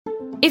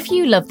If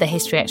you love the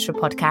History Extra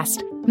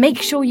podcast,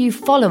 make sure you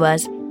follow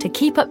us to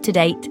keep up to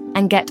date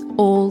and get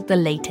all the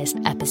latest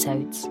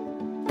episodes.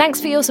 Thanks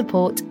for your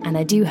support, and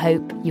I do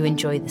hope you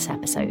enjoy this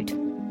episode.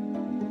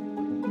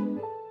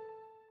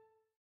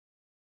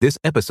 This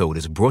episode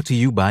is brought to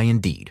you by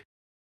Indeed.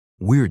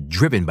 We're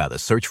driven by the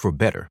search for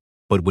better,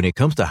 but when it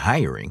comes to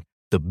hiring,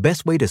 the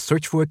best way to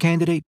search for a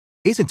candidate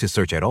isn't to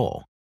search at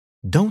all.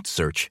 Don't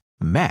search,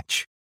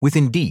 match with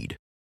Indeed.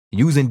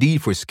 Use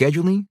Indeed for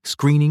scheduling,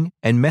 screening,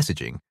 and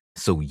messaging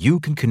so you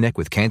can connect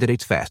with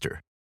candidates faster.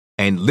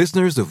 And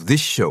listeners of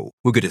this show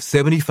will get a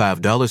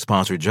 $75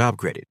 sponsored job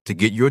credit to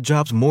get your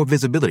jobs more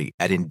visibility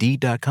at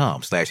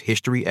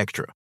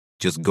Indeed.com/historyextra.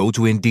 Just go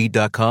to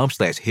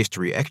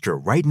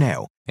Indeed.com/historyextra right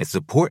now and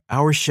support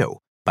our show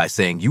by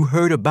saying you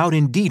heard about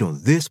Indeed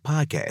on this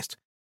podcast.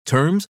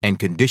 Terms and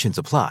conditions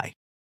apply.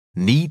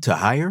 Need to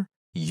hire?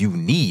 You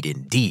need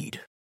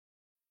Indeed.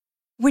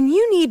 When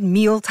you need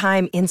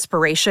mealtime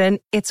inspiration,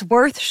 it's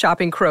worth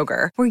shopping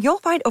Kroger, where you'll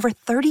find over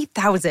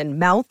 30,000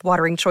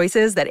 mouth-watering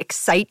choices that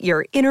excite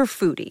your inner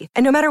foodie.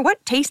 And no matter what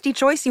tasty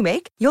choice you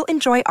make, you'll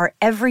enjoy our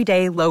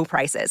everyday low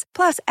prices,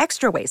 plus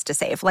extra ways to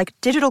save, like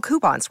digital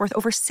coupons worth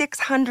over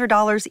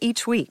 $600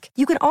 each week.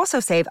 You can also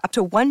save up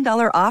to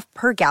 $1 off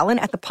per gallon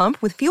at the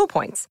pump with fuel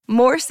points.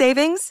 More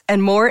savings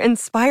and more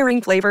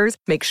inspiring flavors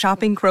make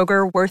shopping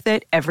Kroger worth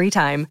it every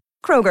time.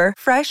 Kroger,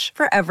 fresh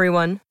for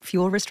everyone.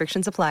 Fuel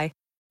restrictions apply.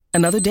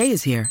 Another day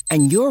is here,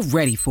 and you're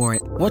ready for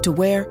it. What to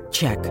wear?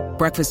 Check.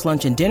 Breakfast,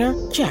 lunch, and dinner?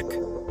 Check.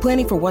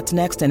 Planning for what's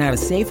next and how to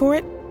save for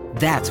it?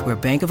 That's where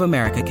Bank of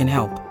America can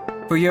help.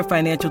 For your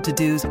financial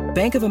to-dos,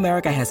 Bank of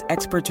America has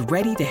experts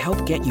ready to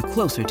help get you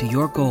closer to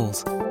your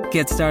goals.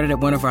 Get started at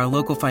one of our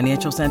local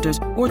financial centers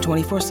or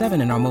 24/7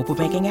 in our mobile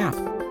banking app.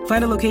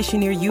 Find a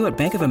location near you at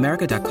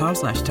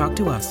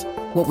bankofamerica.com/talktous.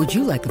 What would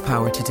you like the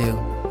power to do?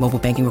 Mobile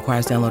banking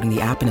requires downloading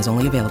the app and is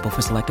only available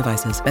for select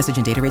devices. Message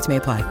and data rates may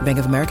apply. Bank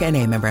of America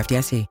N.A., member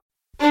FDIC.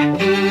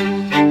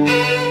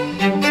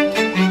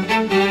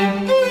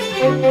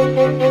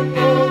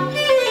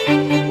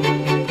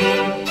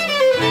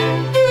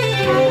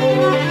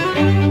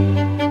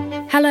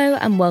 Hello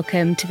and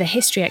welcome to the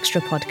History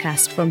Extra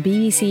podcast from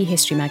BBC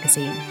History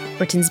Magazine,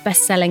 Britain's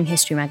best-selling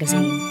history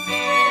magazine.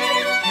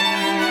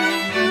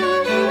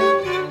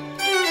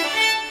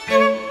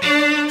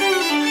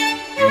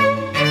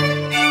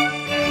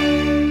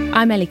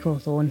 I'm Ellie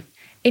Cawthorne.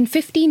 In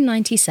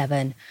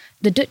 1597,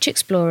 the Dutch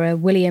explorer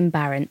William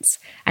Barents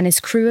and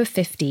his crew of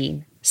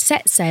 15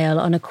 set sail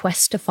on a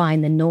quest to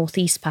find the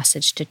northeast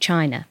passage to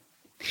China.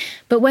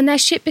 But when their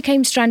ship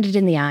became stranded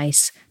in the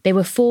ice, they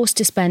were forced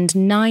to spend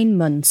 9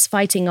 months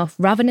fighting off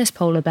ravenous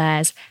polar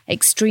bears,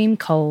 extreme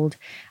cold,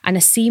 and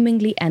a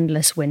seemingly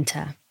endless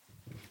winter.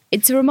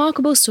 It's a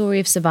remarkable story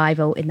of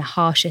survival in the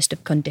harshest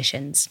of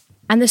conditions,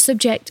 and the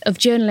subject of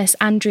journalist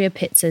Andrea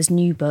Pitzer's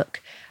new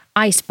book,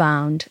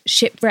 Icebound,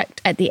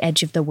 Shipwrecked at the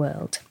Edge of the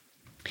World.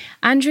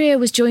 Andrea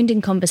was joined in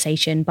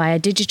conversation by a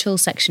digital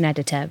section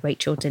editor,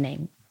 Rachel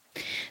Denning.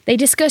 They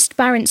discussed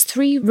Barents'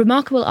 3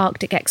 remarkable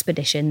Arctic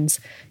expeditions,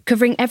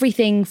 covering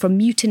everything from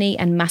mutiny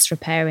and mass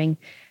repairing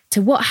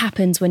to what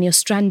happens when you're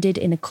stranded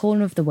in a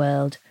corner of the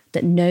world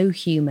that no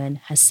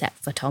human has set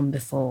foot on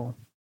before.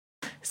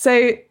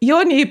 So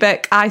your new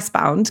book,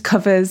 Icebound,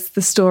 covers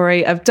the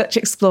story of Dutch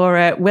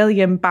explorer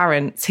William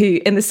Barents, who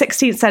in the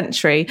 16th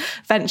century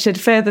ventured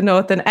further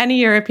north than any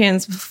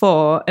Europeans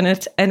before in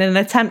an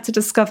attempt to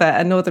discover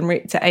a northern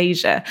route to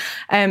Asia.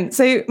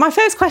 So my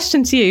first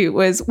question to you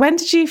was, when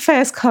did you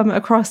first come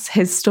across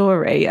his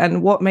story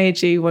and what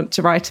made you want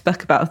to write a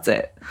book about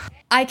it?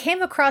 I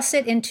came across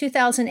it in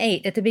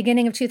 2008, at the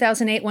beginning of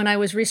 2008, when I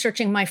was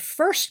researching my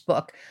first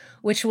book,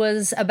 which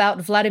was about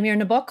Vladimir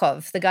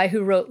Nabokov, the guy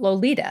who wrote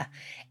Lolita.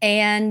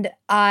 And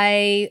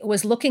I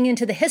was looking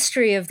into the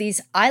history of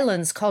these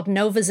islands called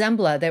Nova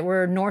Zembla that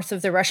were north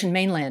of the Russian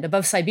mainland,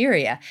 above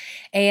Siberia.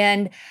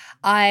 And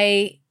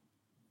I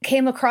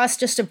came across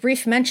just a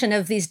brief mention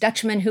of these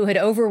Dutchmen who had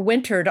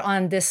overwintered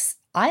on this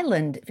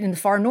island in the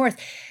far north.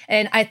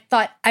 And I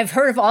thought, I've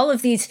heard of all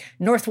of these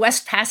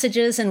Northwest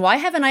passages, and why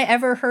haven't I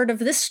ever heard of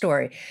this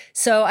story?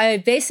 So I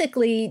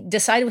basically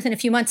decided within a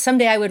few months,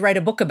 someday I would write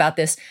a book about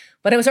this,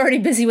 but I was already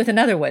busy with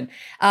another one.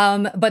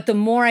 But the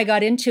more I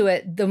got into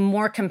it, the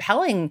more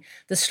compelling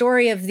the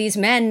story of these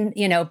men,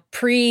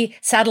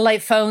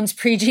 pre-satellite phones,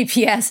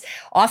 pre-GPS,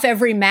 off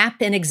every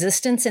map in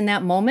existence in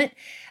that moment,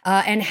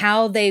 and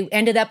how they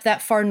ended up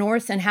that far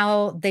north and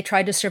how they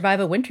tried to survive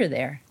a winter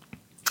there.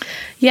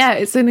 Yeah,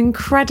 it's an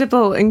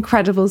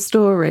incredible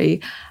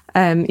story.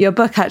 Your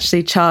book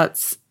actually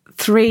charts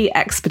 3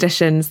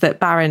 expeditions that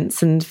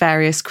Barents and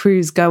various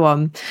crews go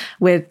on,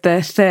 with the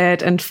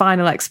 3rd and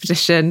final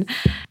expedition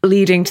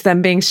leading to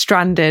them being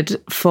stranded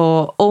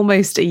for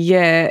almost a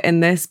year in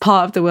this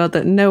part of the world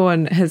that no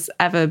one has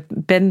ever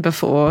been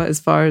before, as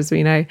far as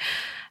we know.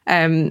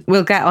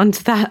 We'll get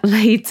onto that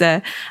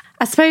later.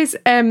 I suppose,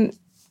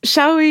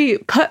 shall we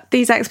put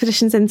these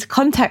expeditions into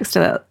context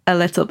a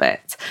little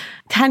bit?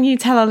 Can you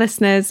tell our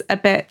listeners a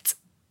bit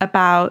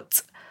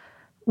about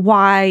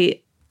why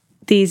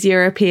these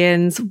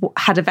Europeans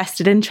had a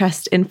vested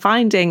interest in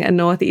finding a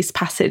northeast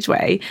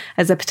passageway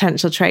as a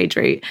potential trade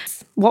route.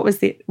 What was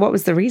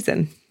the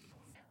reason?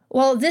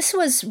 Well, this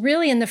was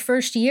really in the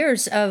first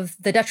years of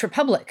the Dutch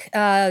Republic.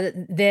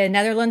 The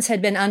Netherlands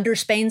had been under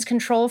Spain's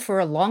control for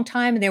a long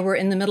time. They were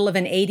in the middle of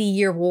an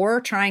 80-year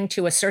war trying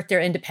to assert their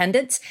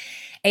independence.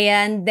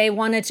 And they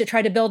wanted to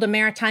try to build a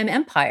maritime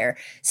empire.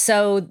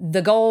 So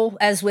the goal,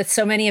 as with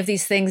so many of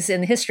these things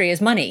in history,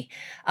 is money.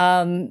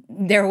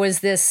 There was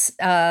this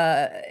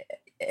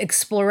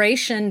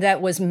exploration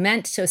that was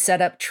meant to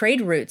set up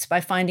trade routes by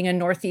finding a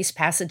northeast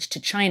passage to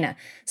China.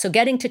 So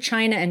getting to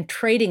China and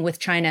trading with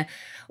China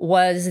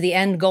was the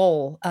end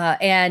goal.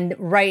 And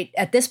right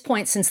at this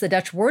point, since the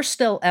Dutch were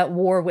still at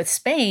war with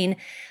Spain,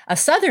 a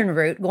southern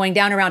route going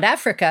down around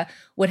Africa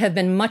would have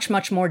been much,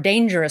 much more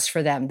dangerous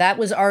for them. That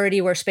was already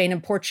where Spain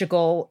and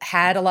Portugal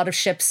had a lot of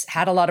ships,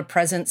 had a lot of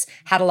presence,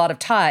 had a lot of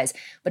ties.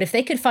 But if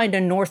they could find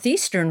a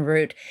northeastern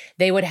route,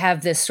 they would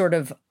have this sort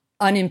of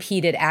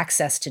unimpeded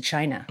access to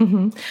China.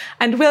 Mm-hmm.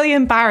 And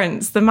William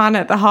Barents, the man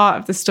at the heart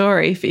of the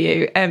story for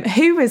you,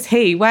 who was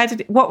he?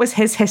 What was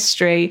his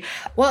history?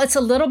 Well, it's a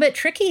little bit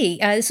tricky.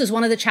 This is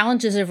one of the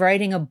challenges of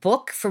writing a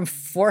book from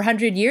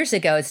 400 years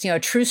ago. It's, a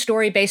true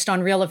story based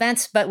on real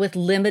events, but with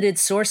limited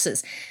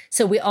sources.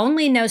 So we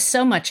only know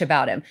so much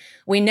about him.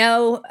 We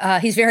know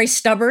he's very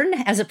stubborn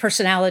as a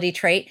personality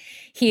trait.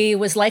 He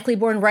was likely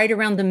born right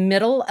around the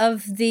middle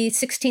of the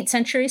 16th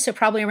century, so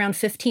probably around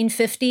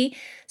 1550.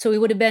 So he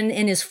would have been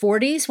in his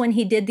 40s when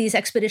he did these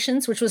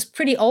expeditions, which was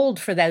pretty old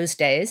for those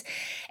days.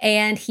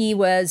 And he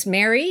was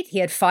married. He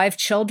had 5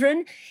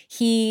 children.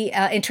 He,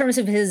 in terms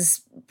of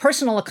his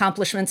personal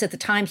accomplishments at the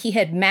time, he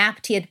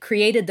had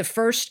created the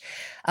first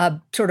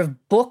sort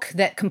of book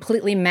that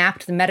completely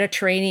mapped the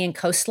Mediterranean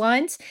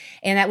coastlines.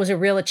 And that was a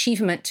real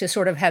achievement to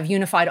sort of have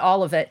unified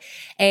all of it.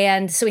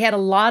 And so he had a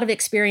lot of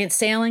experience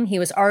sailing. He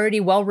was already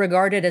well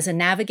regarded as a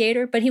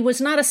navigator, but he was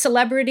not a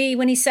celebrity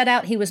when he set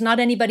out. He was not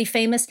anybody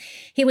famous.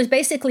 He was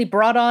basically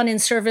brought on in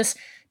service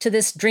to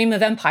this dream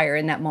of empire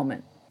in that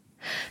moment.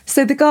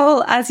 So the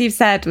goal, as you've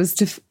said, was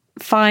to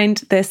find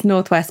this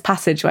Northwest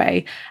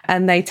Passageway,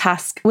 and they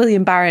task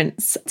William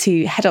Barents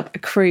to head up a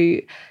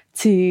crew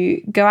to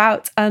go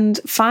out and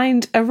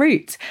find a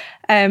route.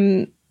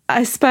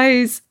 I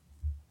suppose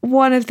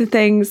one of the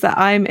things that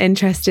I'm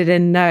interested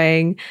in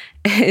knowing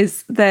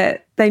is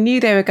that they knew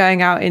they were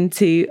going out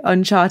into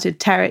uncharted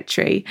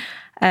territory.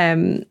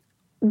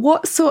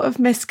 What sort of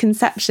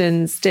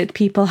misconceptions did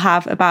people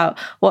have about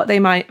what they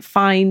might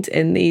find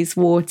in these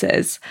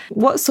waters?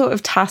 What sort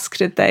of task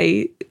did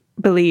they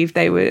believe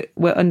they were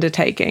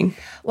undertaking?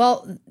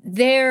 Well,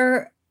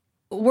 there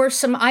were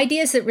some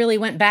ideas that really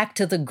went back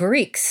to the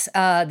Greeks,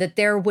 that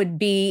there would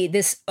be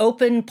this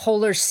open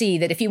polar sea,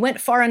 that if you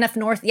went far enough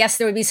north, yes,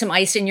 there would be some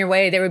ice in your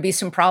way, there would be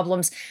some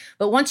problems.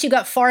 But once you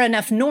got far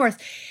enough north,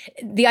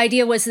 the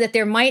idea was that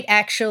there might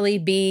actually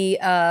be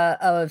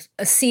a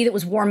sea that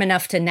was warm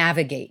enough to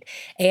navigate,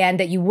 and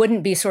that you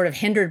wouldn't be sort of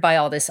hindered by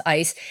all this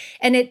ice.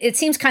 And it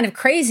seems kind of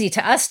crazy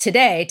to us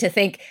today to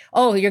think,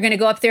 oh, you're going to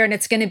go up there and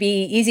it's going to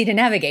be easy to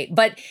navigate.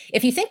 But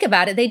if you think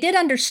about it, they did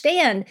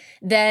understand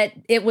that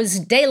it was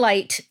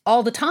daylight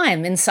all the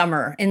time in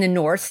summer in the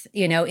north,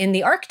 in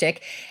the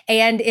Arctic.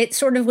 And it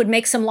sort of would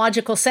make some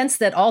logical sense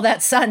that all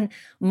that sun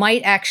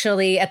might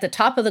actually, at the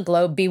top of the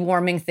globe, be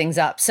warming things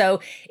up. So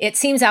it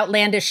seems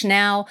outlandish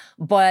now,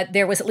 but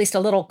there was at least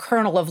a little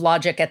kernel of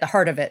logic at the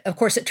heart of it. Of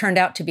course, it turned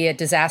out to be a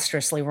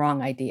disastrously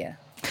wrong idea.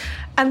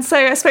 And so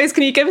I suppose,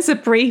 can you give us a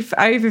brief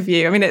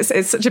overview? I mean,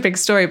 it's such a big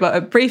story, but a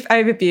brief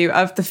overview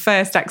of the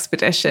first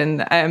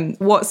expedition.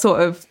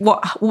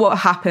 What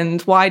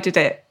happened?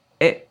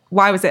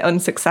 Why was it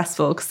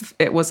unsuccessful? Because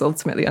it was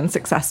ultimately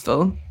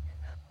unsuccessful.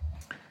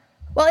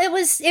 Well, it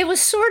was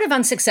sort of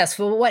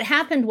unsuccessful. What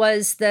happened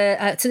was so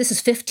this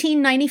is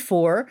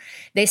 1594.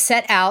 They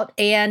set out,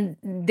 and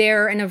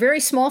they're in a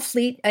very small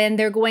fleet, and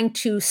they're going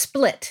to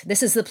split.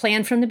 This is the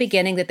plan from the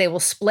beginning, that they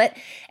will split,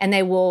 and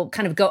they will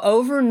kind of go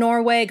over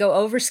Norway, go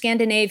over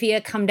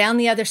Scandinavia, come down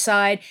the other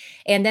side,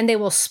 and then they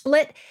will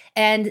split.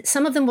 And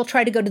some of them will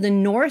try to go to the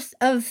north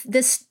of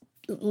this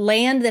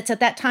land that's at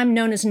that time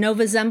known as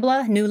Nova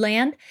Zembla, New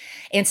Land,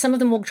 and some of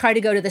them will try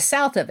to go to the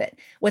south of it.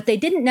 What they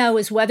didn't know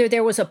is whether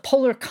there was a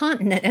polar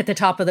continent at the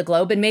top of the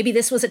globe, and maybe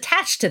this was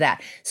attached to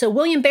that. So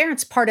William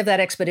Barents' part of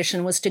that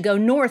expedition was to go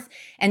north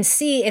and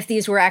see if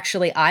these were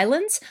actually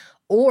islands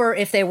or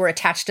if they were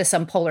attached to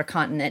some polar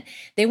continent.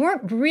 They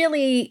weren't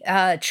really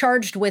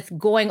charged with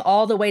going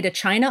all the way to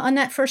China on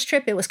that first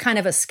trip. It was kind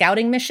of a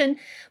scouting mission,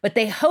 but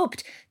they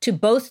hoped to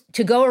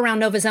go around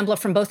Nova Zembla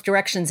from both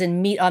directions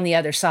and meet on the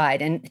other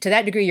side. And to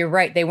that degree, you're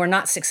right. They were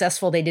not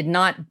successful. They did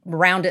not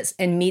round it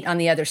and meet on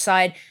the other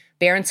side.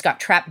 Barents got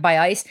trapped by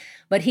ice.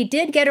 but he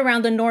did get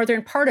around the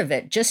northern part of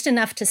it, just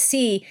enough to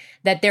see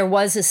that there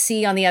was a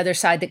sea on the other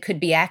side that could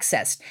be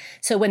accessed.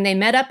 So when they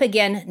met up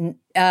again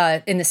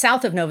in the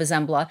south of Nova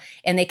Zembla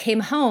and they came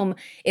home,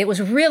 it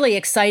was really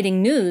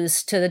exciting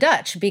news to the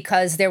Dutch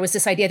because there was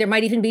this idea there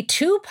might even be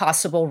two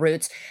possible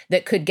routes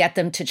that could get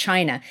them to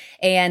China.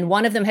 And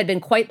one of them had been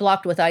quite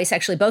blocked with ice.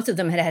 Actually, both of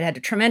them had a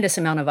tremendous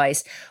amount of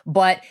ice,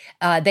 but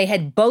they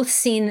had both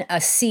seen a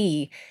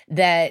sea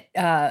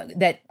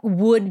that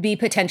would be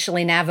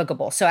potentially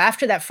navigable. So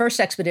after that first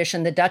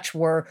expedition, the Dutch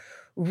were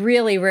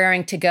really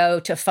raring to go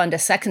to fund a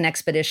second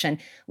expedition,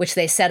 which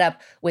they set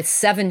up with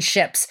 7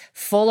 ships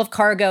full of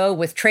cargo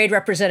with trade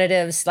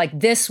representatives. Like,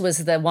 this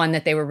was the one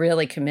that they were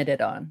really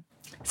committed on.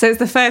 So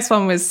the first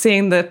one was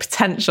seeing the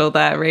potential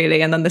there,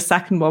 really. And then the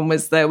second one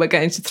was that we're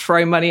going to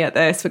throw money at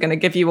this. We're going to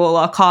give you all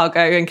our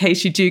cargo in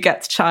case you do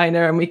get to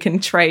China and we can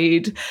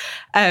trade.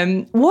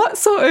 What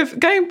sort of,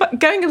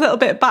 going a little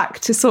bit back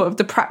to sort of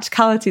the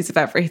practicalities of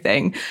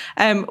everything,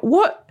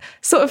 what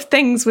sort of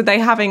things were they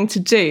having to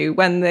do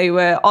when they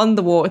were on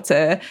the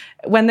water,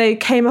 when they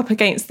came up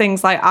against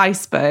things like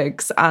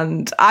icebergs?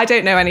 And I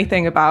don't know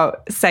anything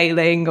about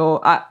sailing or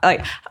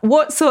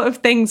what sort of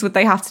things would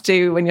they have to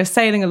do when you're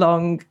sailing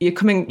along,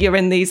 you're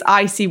in these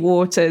icy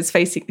waters,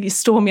 facing these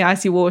stormy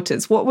icy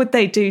waters? What would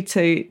they do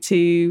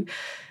to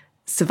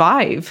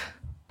survive?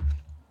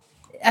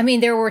 I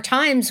mean, there were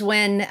times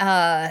when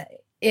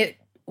it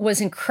was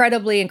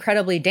incredibly,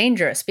 incredibly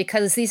dangerous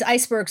because these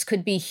icebergs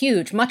could be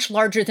huge, much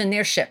larger than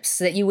their ships,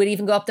 that you would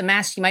even go up the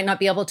mast, you might not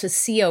be able to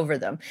see over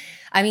them.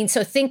 I mean,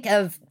 so think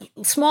of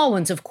small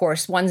ones, of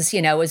course, ones,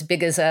 as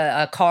big as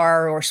a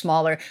car or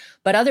smaller,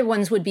 but other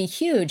ones would be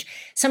huge.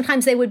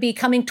 Sometimes they would be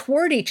coming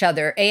toward each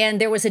other, and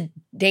there was a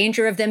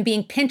danger of them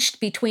being pinched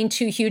between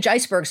 2 huge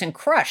icebergs and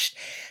crushed.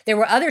 There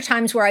were other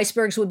times where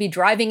icebergs would be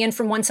driving in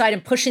from one side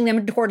and pushing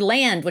them toward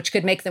land, which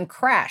could make them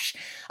crash.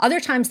 Other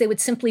times they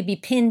would simply be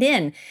pinned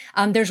in.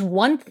 There's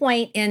one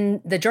point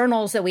in the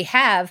journals that we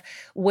have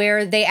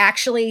where they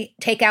actually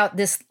take out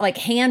this like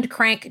hand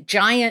crank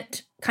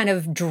giant kind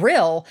of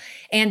drill,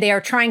 and they are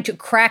trying to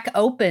crack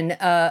open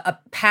a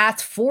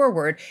path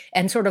forward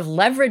and sort of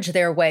leverage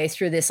their way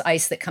through this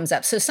ice that comes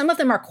up. So some of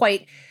them are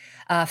quite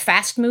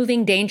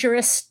fast-moving,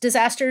 dangerous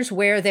disasters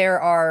where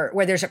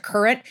there's a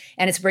current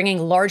and it's bringing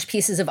large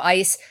pieces of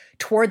ice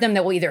toward them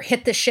that will either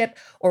hit the ship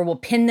or will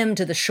pin them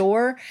to the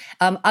shore.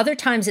 Other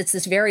times it's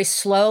this very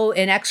slow,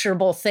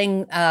 inexorable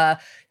thing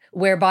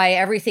whereby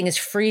everything is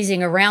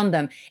freezing around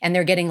them and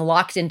they're getting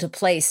locked into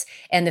place.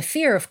 And the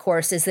fear, of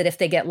course, is that if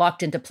they get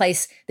locked into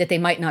place, that they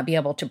might not be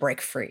able to break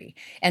free.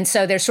 And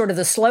so there's sort of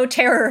the slow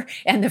terror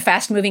and the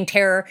fast-moving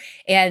terror,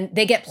 and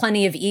they get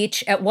plenty of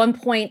each. At one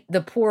point,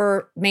 the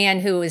poor man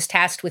who is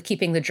tasked with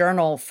keeping the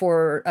journal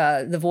for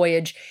the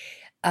voyage,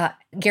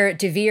 Gerrit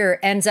de Veer,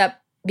 ends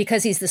up,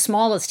 because he's the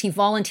smallest, he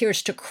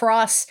volunteers to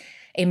cross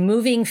a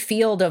moving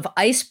field of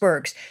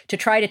icebergs to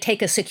try to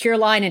take a secure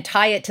line and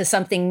tie it to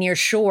something near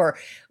shore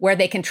where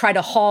they can try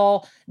to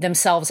haul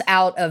themselves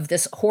out of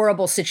this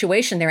horrible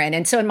situation they're in.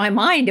 And so in my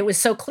mind, it was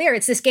so clear.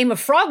 It's this game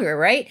of Frogger,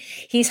 right?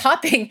 He's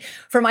hopping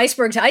from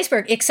iceberg to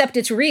iceberg, except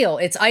it's real.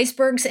 It's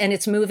icebergs and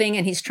it's moving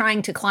and he's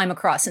trying to climb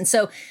across. And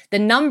so the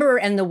number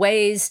of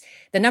ways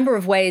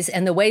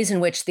and the ways in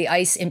which the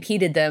ice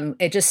impeded them,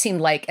 it just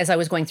seemed like, as I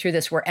was going through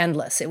this, were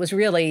endless. It was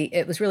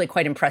really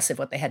quite impressive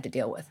what they had to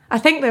deal with. I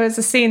think there was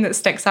a scene that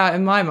sticks out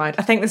in my mind.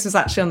 I think this was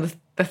actually on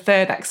the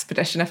third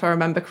expedition, if I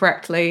remember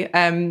correctly,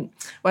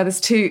 where there's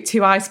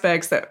two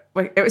icebergs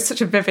it was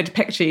such a vivid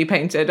picture you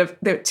painted of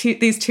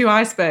these 2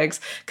 icebergs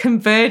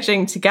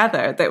converging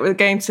together that were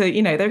going to,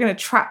 they were going to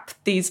trap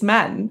these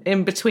men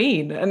in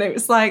between. And it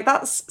was like,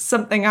 that's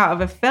something out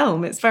of a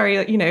film. It's very,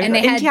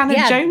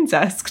 Indiana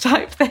Jones-esque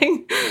type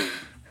thing.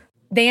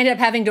 They ended up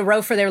having to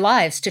row for their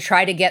lives to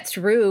try to get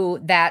through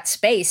that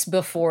space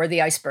before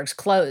the icebergs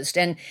closed.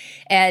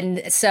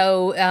 And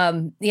so,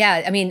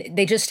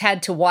 they just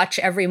had to watch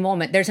every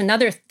moment. There's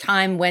another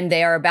time when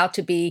they are about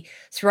to be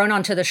thrown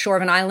onto the shore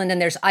of an island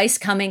and there's ice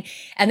coming,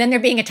 and then they're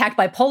being attacked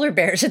by polar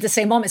bears at the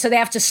same moment. So they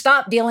have to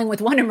stop dealing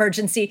with one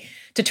emergency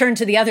to turn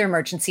to the other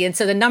emergency. And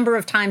so the number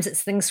of times that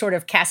things sort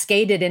of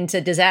cascaded into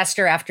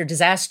disaster after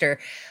disaster,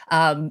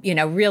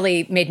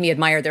 really made me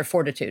admire their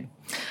fortitude.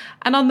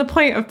 And on the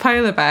point of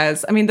polar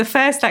bears, I mean, the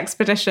first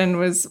expedition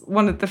was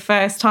one of the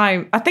first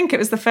time, I think it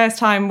was the first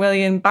time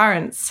William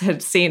Barents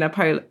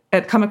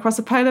had come across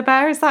a polar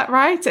bear. Is that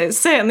right? It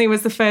certainly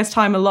was the first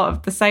time a lot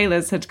of the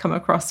sailors had come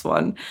across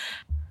one.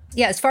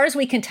 Yeah, as far as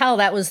we can tell,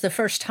 that was the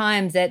first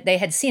time that they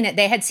had seen it.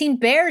 They had seen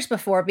bears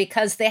before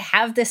because they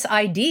have this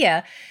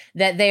idea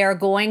that they are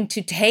going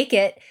to take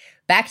it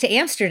back to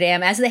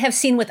Amsterdam, as they have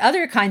seen with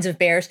other kinds of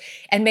bears,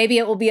 and maybe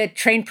it will be a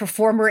trained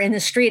performer in the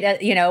street,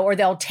 or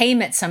they'll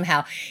tame it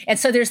somehow. And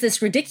so there's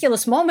this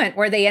ridiculous moment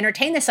where they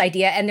entertain this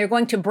idea, and they're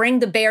going to bring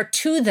the bear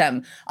to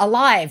them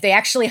alive. They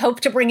actually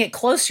hope to bring it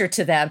closer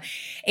to them.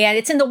 And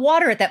it's in the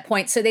water at that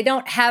point, so they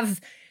don't have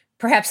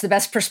perhaps the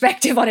best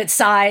perspective on its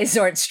size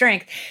or its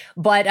strength.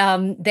 But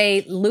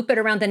they loop it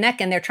around the neck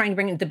and they're trying to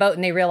bring it to the boat,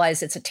 and they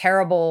realize it's a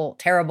terrible,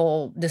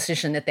 terrible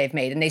decision that they've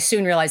made. And they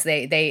soon realize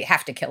they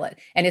have to kill it.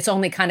 And it's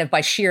only kind of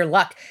by sheer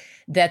luck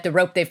that the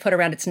rope they've put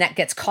around its neck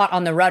gets caught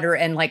on the rudder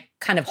and like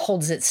kind of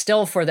holds it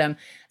still for them,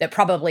 that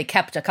probably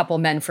kept a couple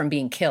men from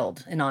being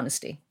killed, in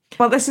honesty.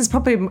 Well, this is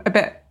probably a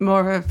bit more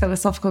of a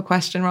philosophical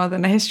question rather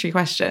than a history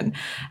question.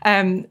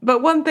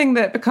 But one thing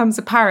that becomes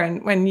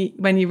apparent when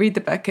you read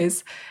the book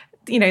is,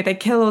 they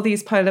kill all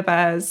these polar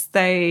bears.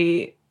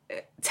 They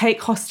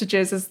take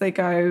hostages as they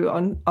go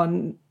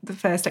on the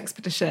first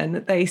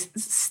expedition. They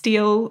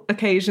steal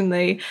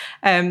occasionally.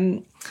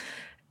 Do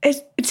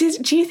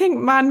you think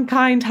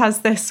mankind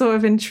has this sort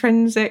of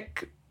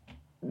intrinsic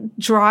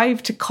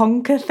drive to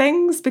conquer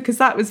things? Because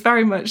that was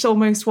very much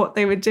almost what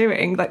they were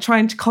doing, like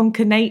trying to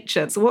conquer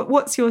nature. So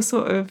what's your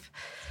sort of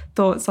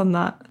thoughts on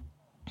that?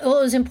 Well,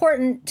 it was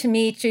important to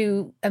me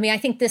I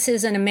think this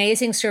is an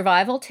amazing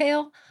survival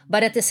tale,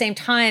 but at the same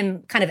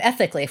time, kind of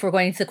ethically, if we're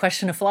going to the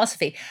question of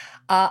philosophy,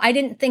 I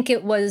didn't think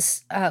it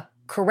was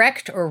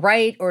correct or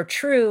right or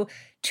true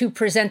to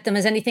present them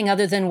as anything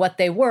other than what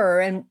they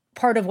were. And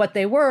part of what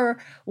they were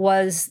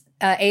was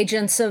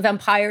agents of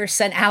empires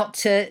sent out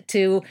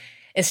to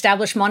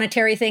establish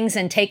monetary things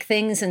and take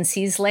things and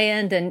seize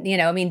land. And,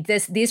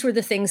 these were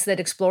the things that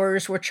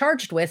explorers were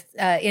charged with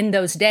in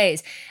those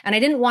days. And I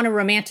didn't want to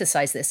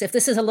romanticize this. If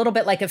this is a little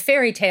bit like a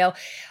fairy tale,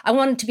 I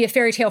want it to be a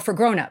fairy tale for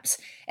grownups.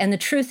 And the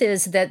truth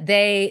is that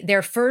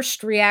their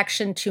first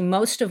reaction to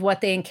most of what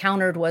they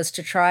encountered was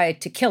to try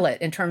to kill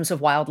it in terms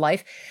of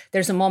wildlife.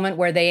 There's a moment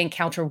where they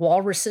encounter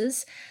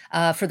walruses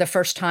for the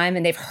first time,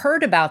 and they've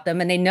heard about them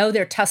and they know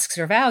their tusks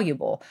are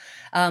valuable,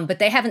 but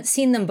they haven't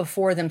seen them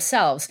before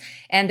themselves.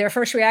 And their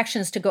first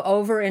reaction is to go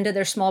over into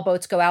their small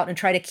boats, go out and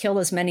try to kill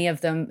as many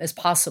of them as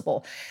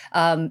possible.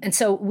 And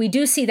so we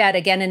do see that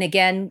again and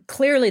again.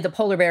 Clearly, the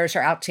polar bears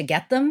are out to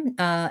get them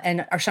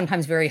and are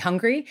sometimes very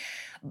hungry.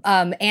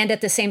 And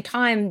at the same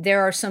time,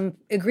 there are some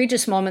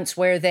egregious moments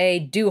where they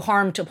do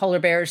harm to polar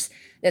bears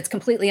that's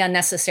completely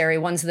unnecessary,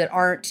 ones that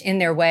aren't in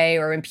their way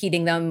or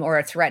impeding them or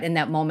a threat in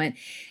that moment.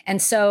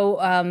 And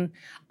so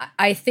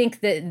I think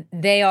that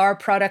they are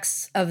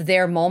products of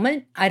their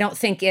moment. I don't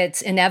think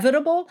it's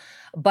inevitable,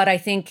 but I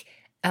think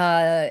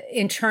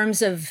in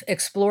terms of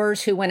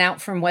explorers who went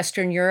out from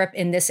Western Europe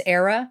in this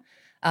era,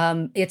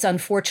 it's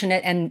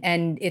unfortunate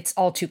and it's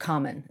all too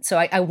common. So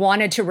I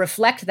wanted to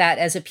reflect that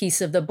as a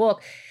piece of the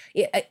book.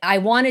 I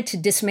wanted to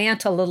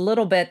dismantle a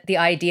little bit the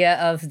idea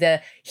of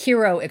the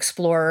hero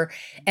explorer,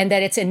 and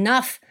that it's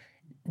enough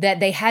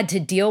that they had to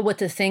deal with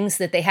the things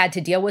that they had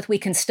to deal with. We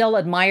can still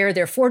admire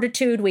their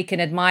fortitude. We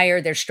can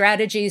admire their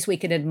strategies. We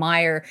can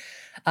admire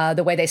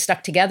the way they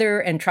stuck together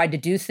and tried to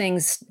do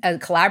things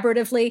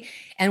collaboratively.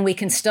 And we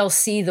can still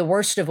see the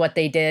worst of what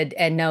they did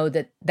and know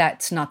that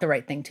that's not the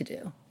right thing to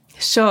do.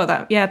 Sure.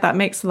 That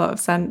makes a lot of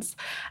sense.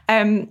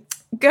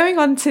 Going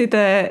on to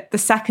the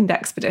second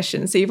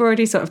expedition, so you've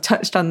already sort of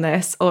touched on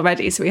this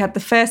already. So we had the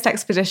first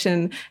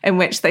expedition in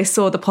which they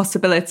saw the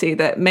possibility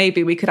that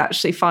maybe we could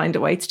actually find a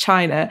way to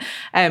China.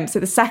 So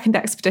the second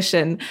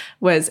expedition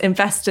was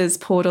investors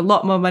poured a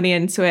lot more money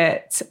into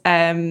it.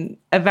 A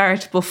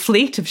veritable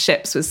fleet of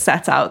ships was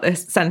sent out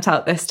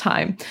this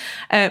time.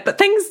 But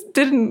things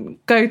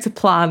didn't go to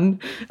plan.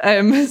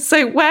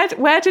 So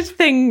where did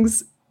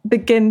things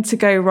begin to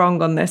go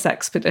wrong on this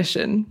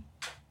expedition?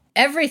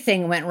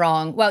 Everything went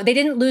wrong. Well, they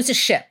didn't lose a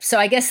ship. So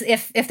I guess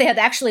if they had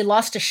actually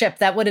lost a ship,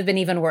 that would have been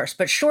even worse.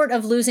 But short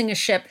of losing a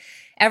ship,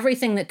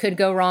 everything that could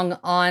go wrong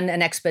on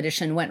an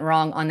expedition went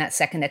wrong on that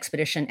second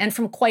expedition. And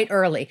from quite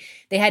early,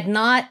 they had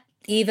not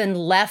even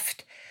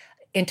left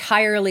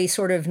entirely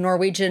sort of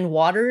Norwegian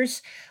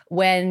waters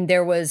when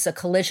there was a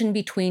collision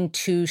between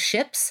two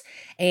ships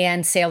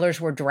and sailors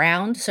were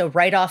drowned. So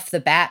right off the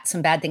bat,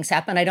 some bad things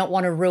happened. I don't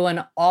want to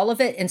ruin all of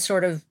it in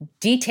sort of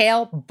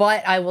detail,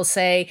 but I will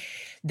say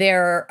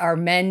there are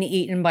men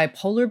eaten by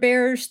polar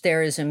bears.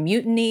 There is a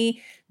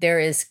mutiny. There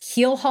is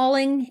keel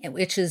hauling,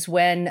 which is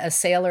when a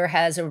sailor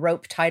has a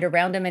rope tied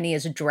around him and he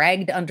is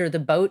dragged under the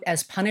boat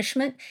as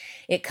punishment.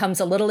 It comes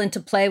a little into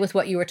play with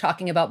what you were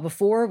talking about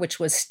before, which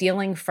was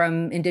stealing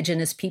from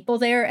indigenous people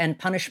there and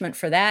punishment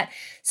for that.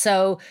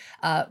 So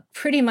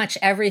pretty much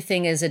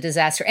everything is a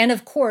disaster. And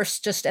of course,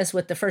 just as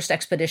with the first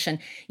expedition,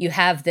 you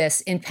have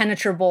this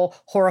impenetrable,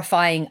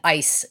 horrifying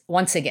ice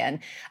once again,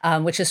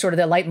 which is sort of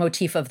the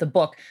leitmotif of the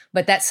book.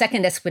 But that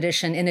second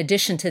expedition, in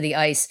addition to the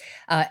ice,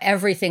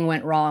 everything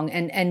went wrong.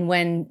 And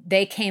when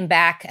they came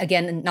back,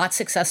 again, not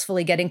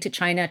successfully getting to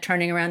China,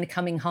 turning around and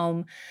coming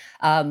home,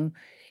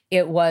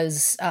 it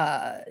was,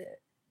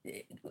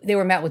 they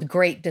were met with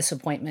great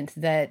disappointment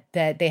that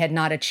they had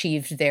not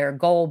achieved their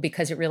goal,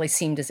 because it really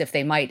seemed as if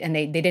they might. And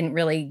they didn't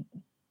really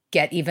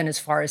get even as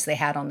far as they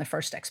had on the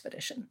first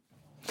expedition.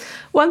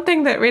 One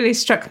thing that really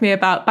struck me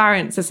about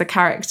Barents as a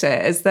character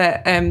is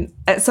that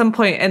at some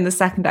point in the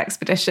second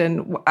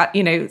expedition,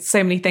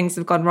 so many things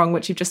have gone wrong,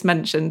 which you've just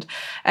mentioned.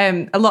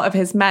 A lot of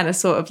his men are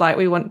sort of like,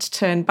 we want to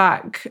turn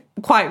back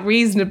quite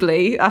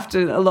reasonably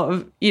after a lot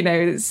of,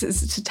 it's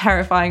a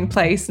terrifying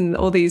place and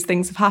all these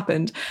things have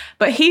happened.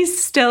 But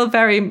he's still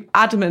very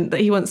adamant that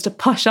he wants to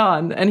push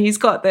on, and he's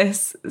got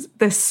this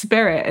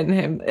spirit in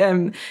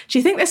him. Do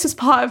you think this was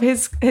part of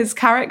his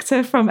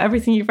character from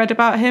everything you've read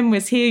about him?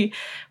 Was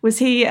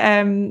he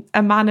a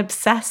man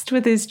obsessed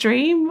with his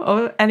dream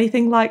or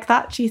anything like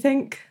that, do you think?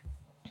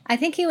 I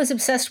think he was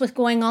obsessed with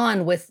going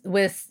on,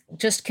 with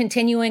just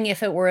continuing,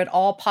 if it were at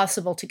all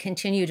possible, to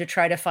continue to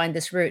try to find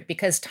this route.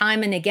 Because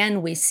time and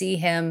again, we see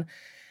him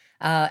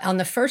on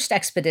the first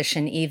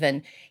expedition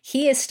even,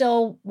 he is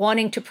still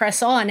wanting to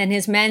press on, and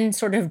his men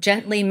sort of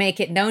gently make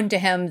it known to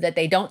him that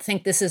they don't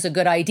think this is a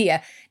good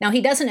idea. Now,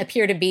 he doesn't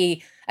appear to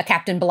be a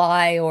Captain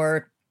Bligh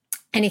or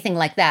anything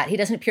like that. He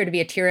doesn't appear to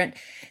be a tyrant.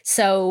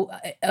 So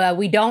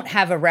we don't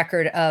have a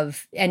record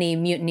of any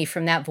mutiny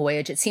from that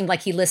voyage. It seemed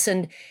like he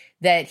listened,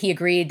 that he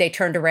agreed, they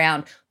turned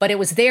around, but it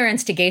was their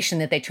instigation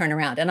that they turned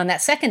around. And on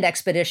that second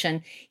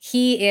expedition,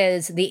 he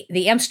is the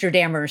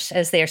Amsterdammers,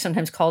 as they are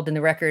sometimes called in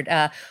the record,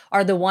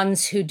 are the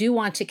ones who do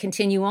want to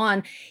continue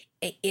on,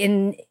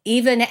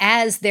 even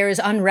as there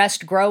is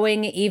unrest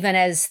growing, even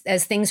as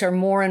things are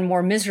more and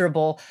more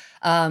miserable.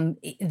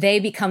 They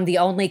become the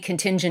only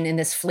contingent in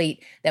this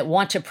fleet that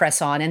want to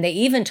press on. And they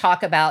even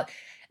talk about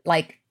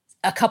like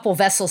a couple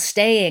vessels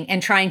staying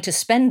and trying to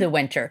spend the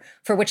winter,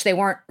 for which they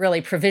weren't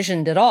really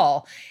provisioned at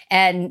all.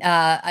 And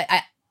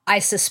I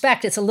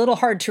suspect it's a little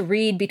hard to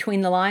read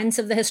between the lines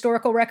of the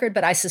historical record,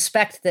 but I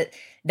suspect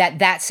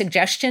that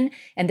suggestion,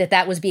 and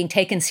that was being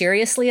taken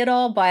seriously at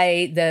all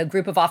by the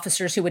group of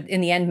officers who would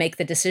in the end make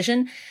the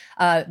decision,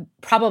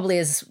 probably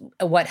is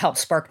what helped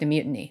spark the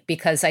mutiny.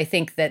 Because I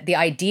think that the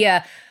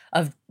idea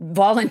of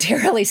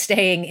voluntarily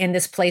staying in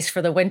this place for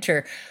the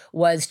winter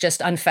was just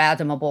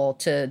unfathomable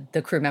to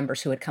the crew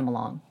members who had come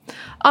along.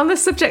 On the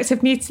subject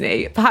of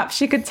mutiny,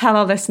 perhaps you could tell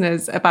our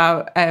listeners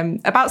about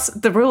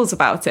the rules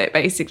about it,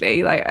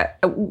 basically.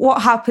 Like,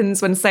 what happens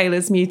when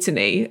sailors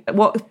mutiny?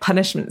 What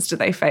punishments do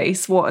they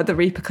face? What are the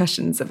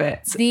repercussions of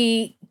it?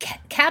 The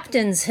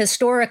captains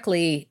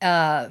historically,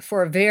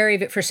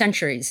 for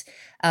centuries,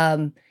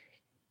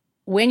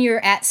 when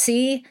you're at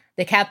sea,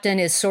 the captain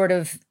is sort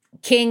of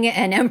king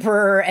and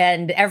emperor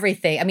and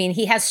everything. I mean,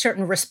 he has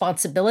certain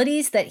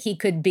responsibilities that he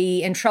could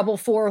be in trouble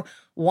for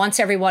once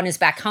everyone is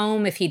back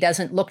home, if he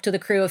doesn't look to the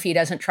crew, if he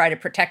doesn't try to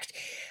protect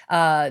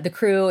the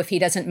crew, if he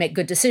doesn't make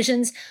good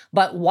decisions.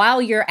 But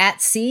while you're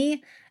at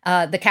sea,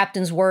 the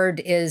captain's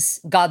word is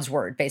God's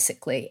word,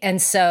 basically.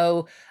 And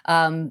so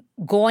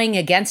going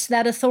against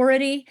that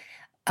authority,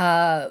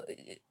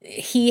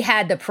 he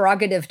had the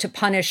prerogative to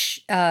punish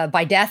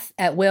by death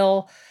at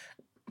will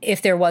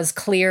if there was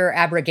clear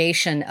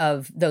abrogation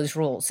of those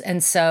rules.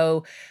 And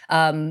so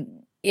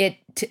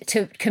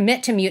to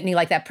commit to mutiny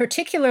like that,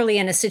 particularly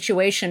in a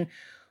situation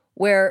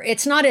where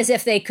it's not as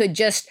if they could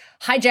just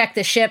hijack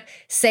the ship,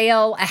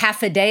 sail a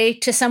half a day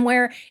to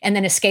somewhere, and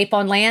then escape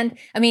on land.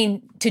 I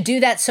mean, to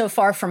do that so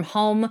far from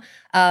home,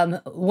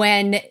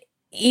 when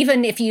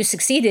even if you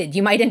succeeded,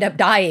 you might end up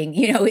dying,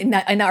 in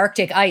the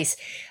Arctic ice.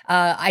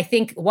 I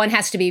think one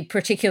has to be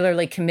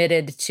particularly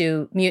committed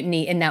to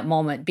mutiny in that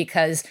moment,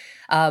 because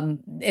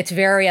it's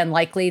very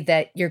unlikely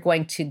that you're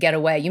going to get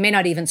away. You may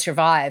not even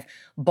survive,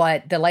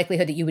 but the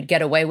likelihood that you would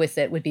get away with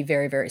it would be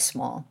very, very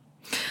small.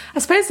 I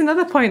suppose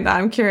another point that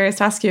I'm curious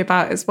to ask you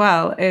about as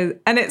well is,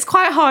 and this is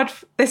quite hard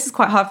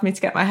for me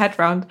to get my head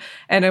around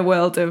in a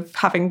world of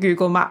having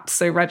Google Maps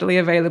so readily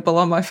available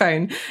on my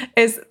phone,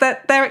 is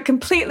that they're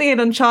completely in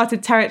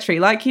uncharted territory.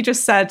 Like you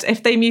just said,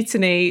 if they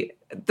mutiny,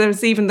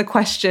 there's even the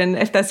question,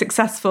 if they're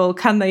successful,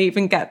 can they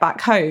even get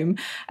back home?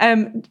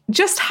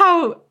 Just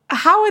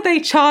how are they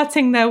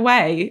charting their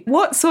way?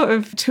 What sort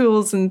of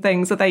tools and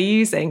things are they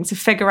using to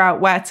figure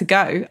out where to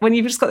go? When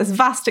you've just got this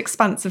vast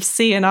expanse of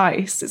sea and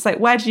ice, it's like,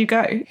 where do you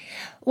go?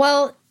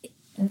 Well,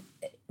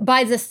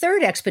 by the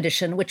third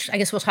expedition, which I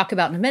guess we'll talk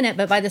about in a minute,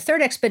 but by the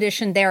third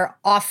expedition, they're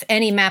off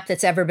any map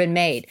that's ever been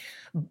made.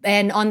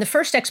 And on the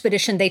first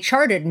expedition, they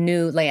charted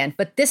new land.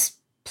 But this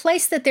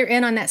place that they're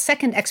in on that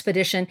second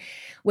expedition,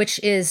 which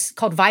is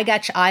called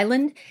Vygach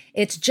Island,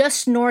 it's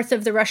just north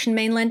of the Russian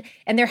mainland.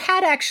 And there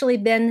had actually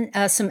been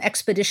some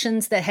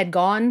expeditions that had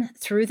gone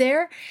through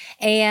there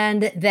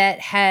and that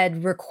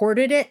had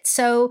recorded it.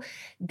 So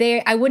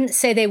I wouldn't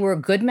say they were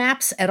good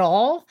maps at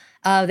all.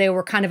 They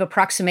were kind of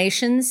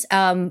approximations.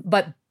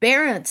 But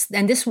Barents,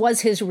 and this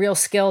was his real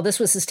skill, this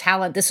was his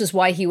talent, this is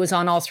why he was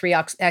on all three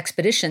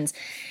expeditions,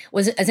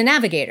 was as a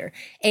navigator.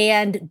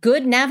 And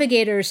good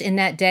navigators in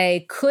that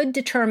day could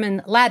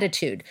determine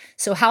latitude.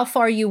 So how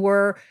far you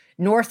were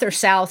north or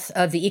south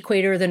of the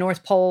equator, the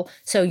North Pole.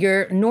 So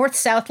your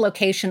north-south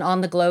location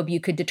on the globe, you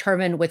could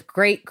determine with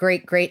great,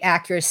 great, great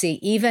accuracy,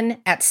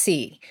 even at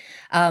sea.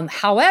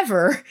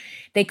 However,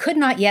 they could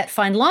not yet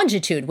find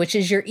longitude, which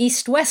is your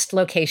east-west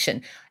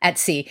location at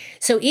sea.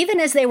 So even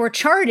as they were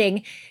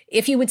charting,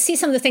 if you would see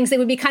some of the things, they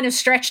would be kind of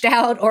stretched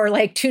out or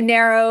like too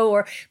narrow,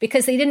 or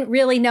because they didn't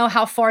really know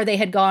how far they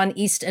had gone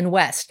east and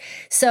west.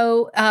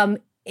 So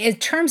in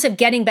terms of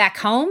getting back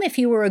home, if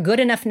you were a good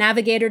enough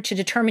navigator to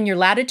determine your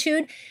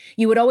latitude,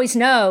 you would always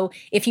know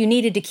if you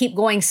needed to keep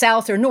going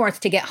south or north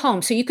to get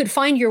home. So you could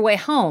find your way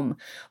home.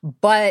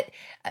 But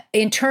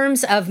in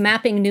terms of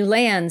mapping new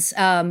lands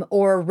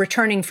or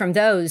returning from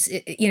those,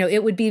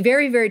 it would be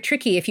very, very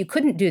tricky if you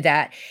couldn't do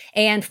that.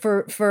 And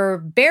for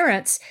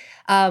Barents,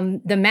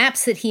 the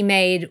maps that he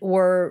made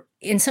were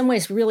in some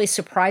ways really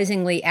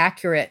surprisingly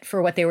accurate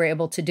for what they were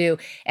able to do.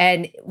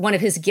 And one of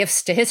his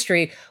gifts to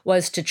history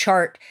was to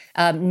chart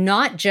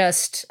not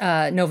just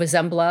Nova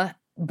Zembla,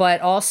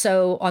 but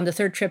also on the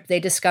third trip, they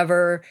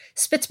discover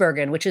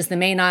Spitsbergen, which is the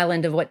main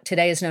island of what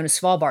today is known as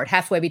Svalbard,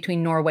 halfway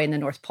between Norway and the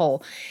North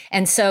Pole.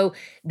 And so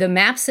the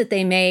maps that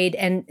they made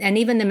and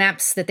even the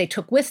maps that they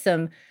took with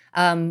them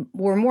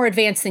were more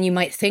advanced than you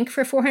might think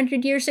for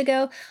 400 years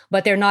ago,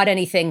 but they're not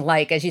anything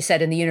like, as you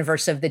said, in the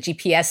universe of the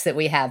GPS that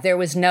we have. There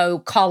was no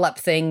call-up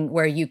thing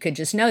where you could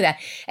just know that.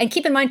 And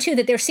keep in mind, too,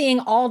 that they're seeing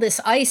all this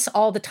ice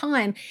all the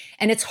time,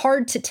 and it's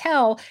hard to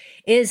tell,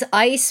 is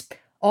ice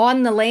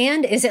on the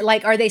land? Is it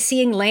like, are they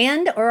seeing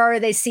land or are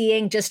they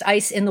seeing just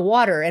ice in the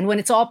water? And when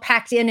it's all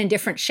packed in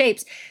different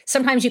shapes,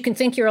 sometimes you can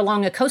think you're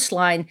along a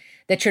coastline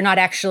that you're not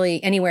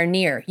actually anywhere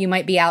near. You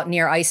might be out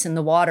near ice in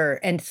the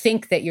water and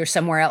think that you're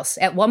somewhere else.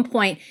 At one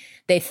point,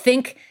 they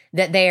think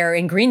that they are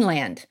in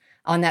Greenland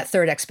on that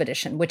third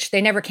expedition, which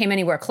they never came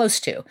anywhere close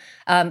to.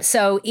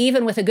 So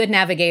even with a good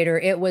navigator,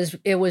 it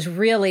was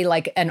really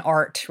like an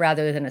art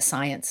rather than a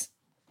science.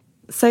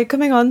 So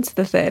coming on to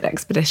the third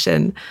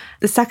expedition,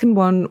 the second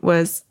one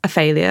was a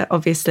failure,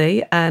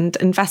 obviously, and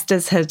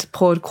investors had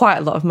poured quite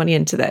a lot of money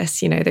into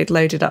this. They'd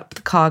loaded up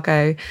the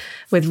cargo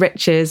with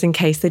riches in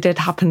case they did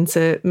happen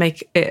to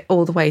make it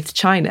all the way to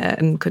China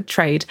and could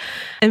trade.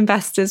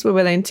 Investors were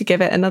willing to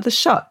give it another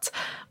shot.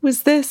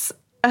 Was this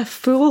a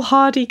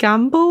foolhardy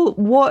gamble?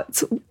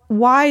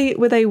 Why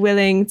were they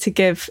willing to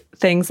give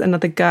things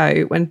another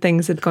go when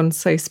things had gone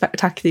so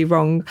spectacularly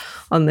wrong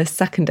on this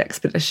second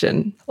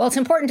expedition? Well, it's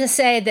important to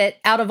say that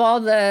out of all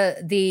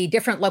the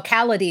different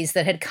localities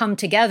that had come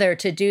together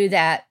to do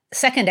that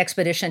second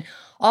expedition,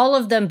 all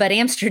of them but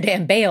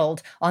Amsterdam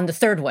bailed on the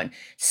third one.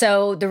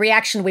 So the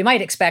reaction we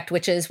might expect,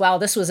 which is, well,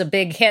 this was a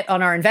big hit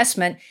on our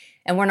investment,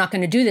 and we're not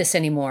going to do this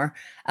anymore.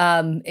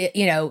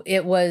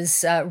 It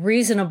was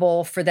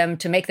reasonable for them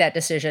to make that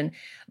decision.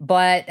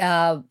 But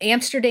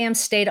Amsterdam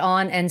stayed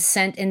on and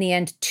sent, in the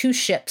end, 2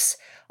 ships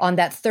on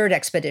that third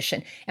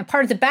expedition. And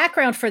part of the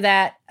background for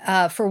that,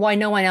 for why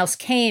no one else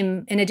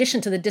came, in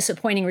addition to the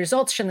disappointing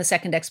results from the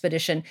second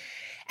expedition,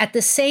 at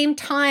the same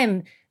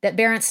time that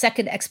Barents'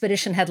 second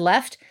expedition had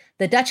left,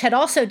 the Dutch had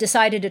also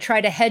decided to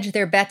try to hedge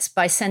their bets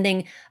by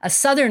sending a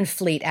southern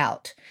fleet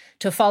out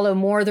to follow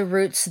more the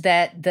routes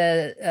that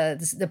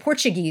the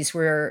Portuguese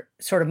were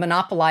sort of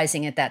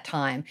monopolizing at that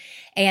time.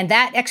 And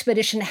that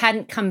expedition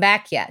hadn't come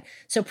back yet.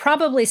 So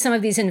probably some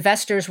of these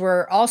investors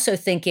were also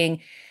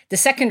thinking, the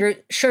second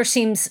route sure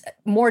seems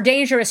more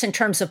dangerous in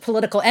terms of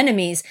political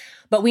enemies,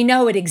 but we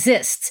know it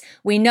exists.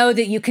 We know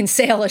that you can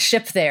sail a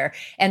ship there.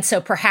 And so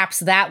perhaps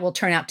that will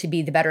turn out to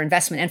be the better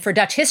investment. And for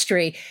Dutch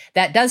history,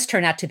 that does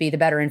turn out to be the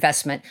better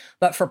investment.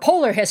 But for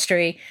polar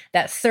history,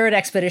 that third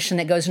expedition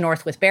that goes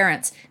north with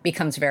Barents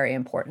becomes very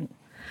important.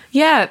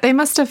 Yeah, they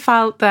must have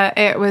felt that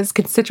it was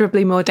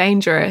considerably more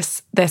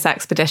dangerous, this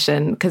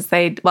expedition, because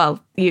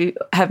you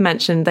have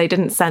mentioned they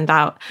didn't send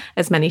out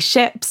as many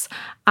ships.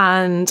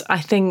 And I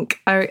think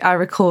I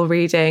recall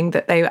reading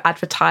that they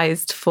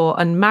advertised for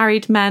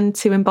unmarried men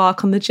to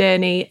embark on the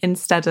journey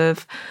instead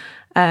of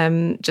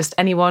just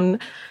anyone.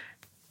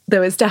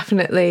 There was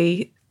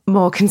definitely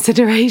more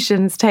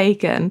considerations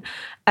taken.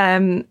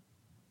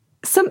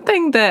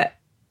 Something that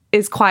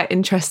is quite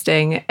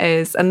interesting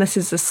is, and this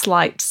is a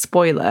slight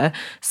spoiler,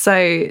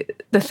 so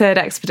the third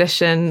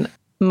expedition,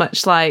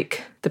 much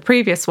like the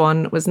previous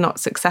one, was not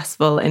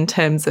successful in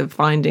terms of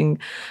finding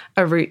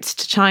a route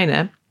to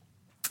China.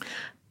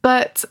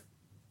 But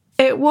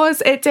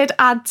it did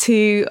add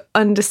to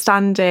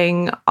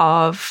understanding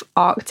of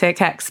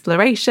Arctic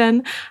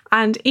exploration,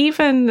 and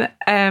even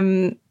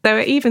there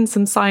were even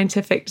some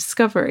scientific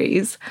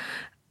discoveries.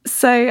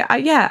 So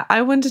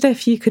I wondered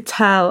if you could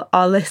tell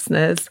our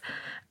listeners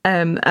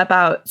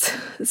about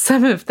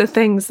some of the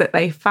things that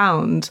they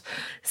found.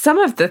 Some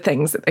of the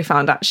things that they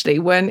found actually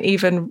weren't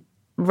even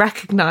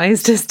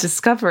recognized as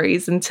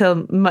discoveries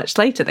until much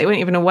later. They weren't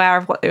even aware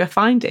of what they were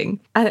finding.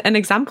 An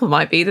example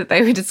might be that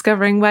they were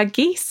discovering where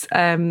geese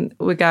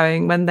were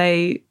going when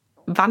they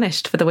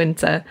vanished for the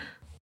winter.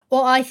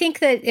 Well, I think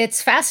that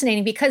it's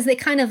fascinating because they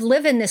kind of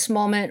live in this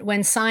moment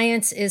when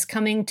science is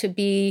coming to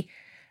be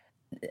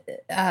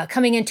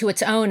coming into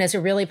its own as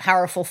a really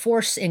powerful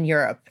force in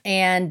Europe,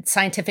 and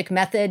scientific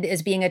method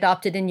is being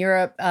adopted in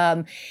Europe.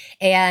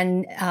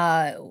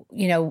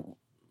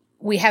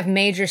 We have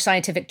major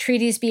scientific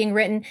treaties being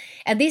written.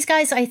 And these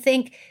guys, I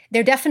think,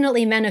 they're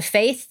definitely men of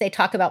faith. They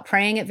talk about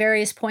praying at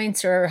various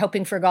points or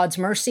hoping for God's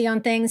mercy on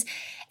things.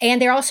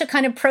 And they're also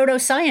kind of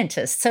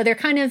proto-scientists. So they're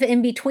kind of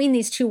in between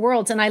these two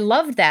worlds. And I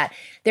loved that.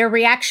 Their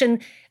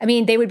reaction, I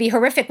mean, they would be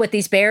horrific with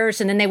these bears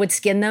and then they would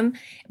skin them,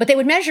 but they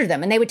would measure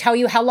them and they would tell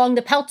you how long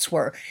the pelts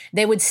were.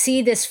 They would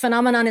see this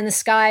phenomenon in the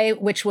sky,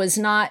 which was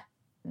not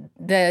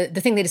the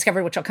thing they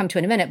discovered, which I'll come to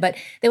in a minute, but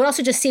they would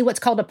also just see what's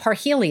called a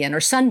parhelion or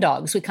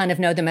sundogs, we kind of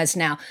know them as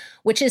now,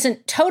 which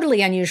isn't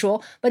totally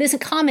unusual, but isn't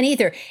common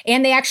either.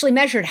 And they actually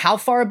measured how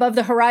far above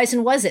the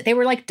horizon was it. They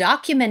were like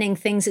documenting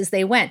things as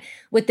they went.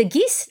 With the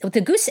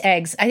goose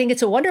eggs, I think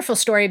it's a wonderful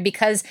story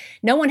because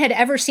no one had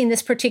ever seen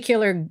this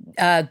particular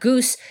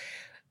goose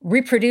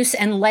reproduce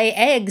and lay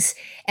eggs.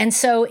 And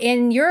so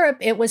in Europe,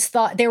 it was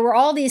thought there were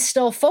all these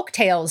still folk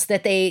tales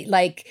that they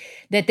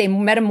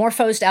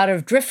metamorphosed out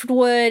of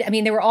driftwood. I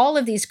mean, there were all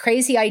of these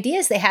crazy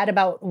ideas they had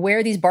about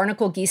where these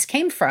barnacle geese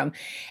came from.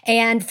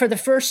 And for the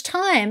first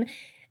time,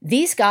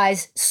 these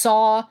guys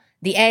saw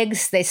the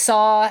eggs, they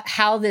saw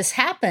how this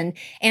happened,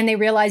 and they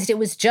realized it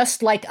was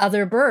just like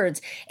other birds.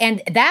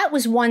 And that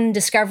was one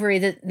discovery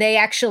that they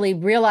actually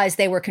realized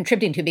they were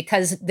contributing to,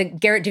 because the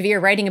Garrett de Vere,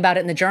 writing about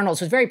it in the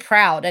journals, was very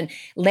proud and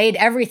laid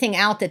everything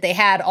out that they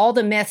had, all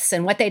the myths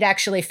and what they'd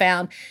actually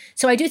found.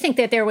 So I do think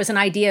that there was an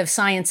idea of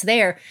science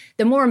there.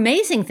 The more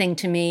amazing thing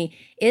to me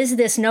is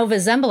this Nova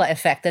Zembla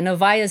effect, the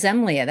Novaya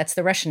Zemlya, that's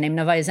the Russian name,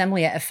 Novaya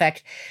Zemlya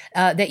effect,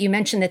 that you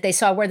mentioned that they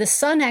saw, where the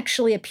sun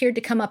actually appeared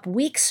to come up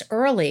weeks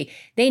early.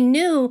 They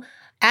knew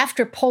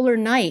after polar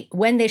night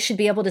when they should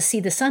be able to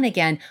see the sun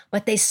again,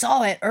 but they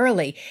saw it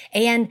early.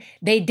 And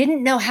they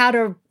didn't know how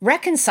to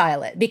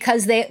reconcile it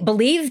because they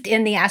believed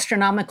in the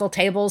astronomical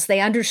tables.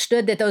 They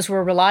understood that those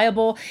were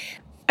reliable.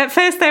 At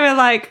first they were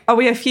like, are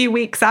we a few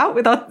weeks out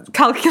with our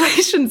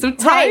calculations of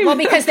time? Right, well,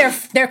 because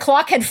their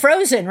clock had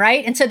frozen,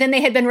 right? And so then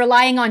they had been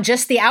relying on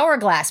just the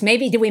hourglass.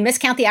 Maybe, did we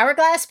miscount the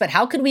hourglass? But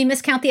how could we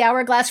miscount the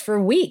hourglass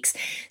for weeks?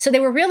 So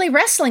they were really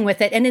wrestling with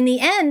it. And in the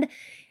end,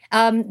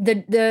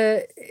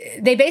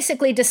 they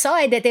basically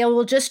decide that they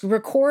will just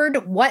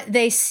record what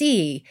they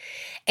see.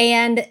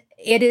 And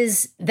it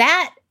is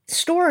that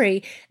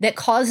story that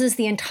causes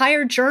the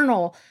entire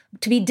journal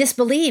to be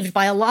disbelieved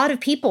by a lot of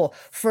people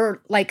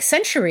for like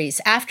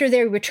centuries after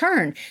their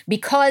return,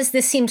 because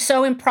this seemed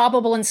so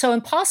improbable and so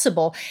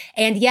impossible.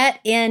 And yet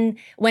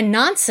when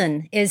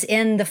Nansen is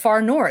in the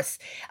far north,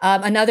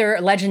 another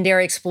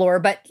legendary explorer,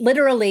 but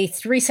literally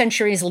 3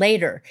 centuries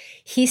later,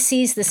 he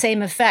sees the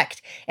same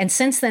effect. And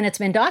since then it's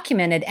been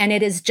documented, and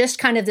it is just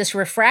kind of this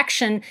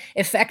refraction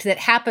effect that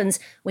happens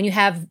when you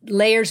have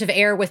layers of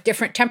air with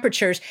different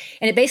temperatures.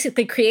 And it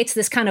basically creates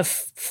this kind of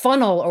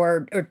funnel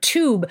or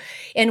tube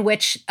in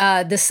which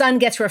the sun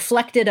gets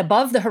reflected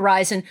above the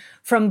horizon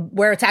from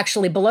where it's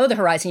actually below the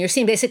horizon. You're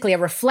seeing basically a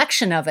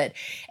reflection of it,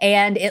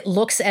 and it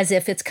looks as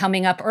if it's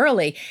coming up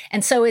early.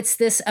 And so it's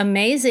this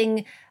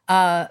amazing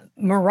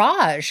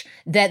mirage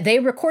that they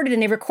recorded,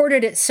 and they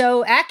recorded it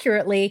so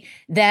accurately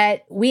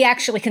that we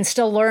actually can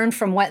still learn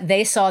from what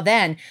they saw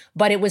then,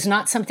 but it was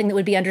not something that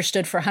would be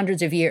understood for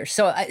hundreds of years.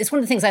 So it's one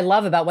of the things I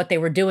love about what they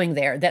were doing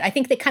there, that I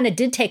think they kind of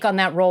did take on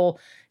that role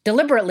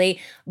deliberately,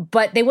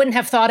 but they wouldn't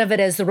have thought of it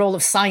as the role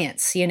of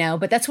science,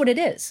 but that's what it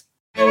is.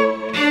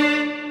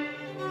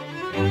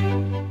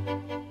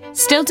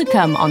 Still to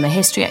come on the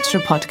History Extra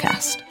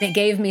podcast. It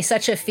gave me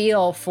such a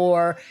feel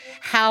for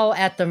how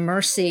at the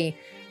mercy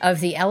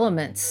of the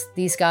elements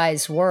these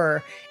guys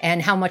were,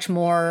 and how much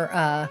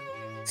more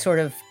sort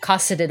of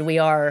cosseted we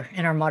are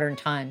in our modern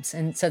times.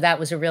 And so that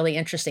was a really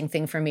interesting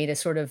thing for me to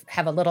sort of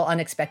have a little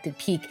unexpected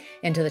peek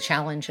into the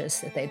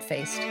challenges that they'd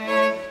faced.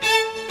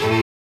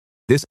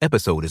 This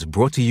episode is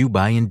brought to you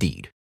by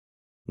Indeed.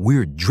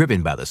 We're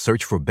driven by the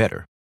search for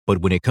better, but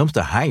when it comes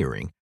to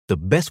hiring, the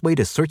best way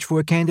to search for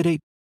a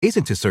candidate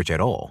isn't to search at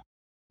all.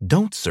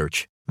 Don't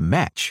search,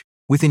 match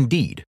with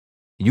Indeed.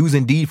 Use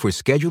Indeed for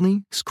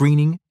scheduling,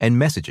 screening,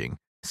 and messaging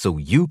so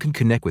you can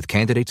connect with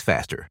candidates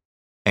faster.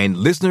 And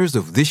listeners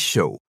of this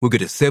show will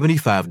get a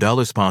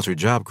 $75 sponsored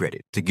job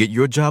credit to get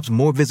your jobs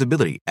more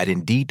visibility at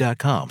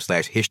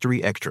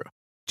Indeed.com/historyextra.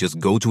 Just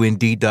go to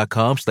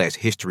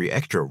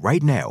Indeed.com/historyextra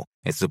right now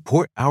and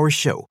support our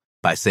show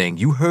by saying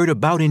you heard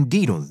about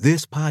Indeed on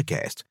this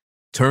podcast.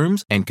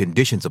 Terms and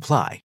conditions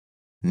apply.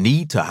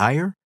 Need to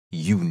hire?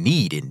 You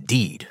need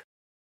Indeed.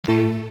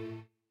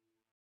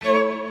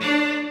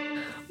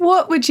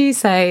 What would you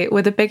say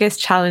were the biggest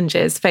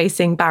challenges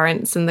facing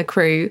Barents and the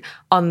crew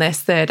on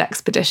this third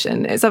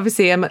expedition? It's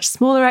obviously a much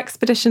smaller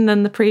expedition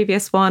than the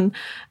previous one.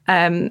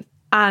 And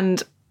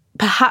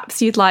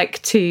perhaps you'd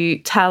like to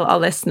tell our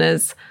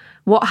listeners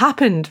what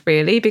happened,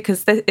 really,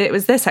 because it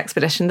was this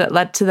expedition that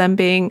led to them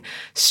being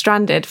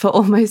stranded for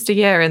almost a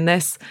year in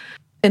this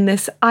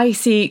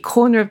icy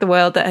corner of the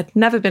world that had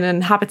never been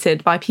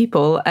inhabited by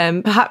people.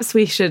 Perhaps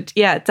we should,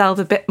 delve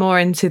a bit more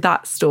into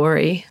that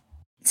story.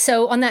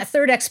 So on that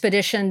third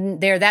expedition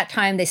there, that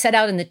time they set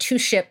out in the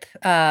 2-ship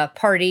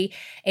party,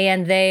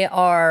 and they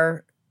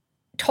are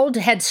told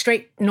to head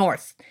straight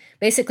north,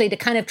 basically to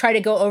kind of try to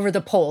go over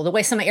the pole, the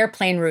way some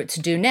airplane routes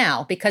do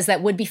now, because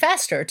that would be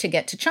faster to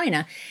get to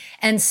China.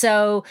 And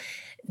so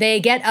they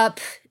get up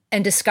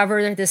and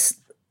discover this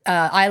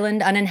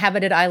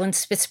uninhabited island,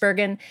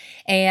 Spitsbergen,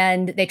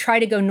 and they try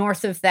to go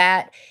north of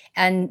that,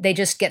 and they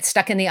just get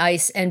stuck in the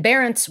ice. And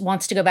Barents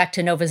wants to go back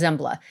to Nova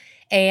Zembla.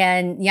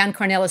 And Jan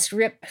Cornelis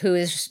Rip, who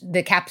is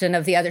the captain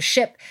of the other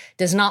ship,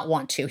 does not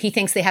want to. He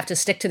thinks they have to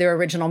stick to their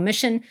original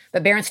mission,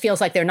 but Barents feels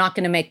like they're not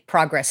going to make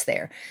progress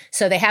there.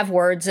 So they have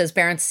words, as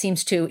Barents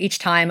seems to each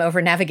time,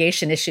 over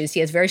navigation issues. He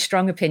has very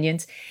strong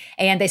opinions,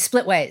 and they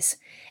split ways.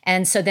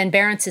 And so then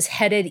Barents is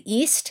headed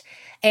east.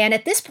 And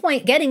at this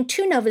point, getting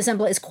to Nova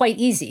Zembla is quite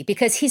easy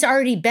because he's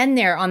already been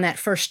there on that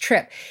first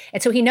trip.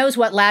 And so he knows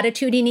what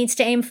latitude he needs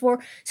to aim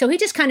for. So he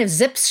just kind of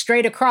zips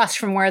straight across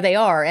from where they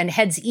are and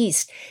heads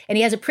east. And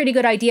he has a pretty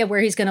good idea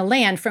where he's going to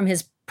land from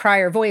his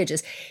prior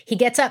voyages. He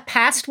gets up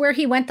past where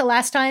he went the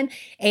last time,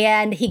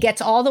 and he gets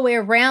all the way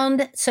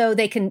around so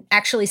they can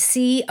actually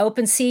see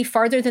open sea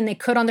farther than they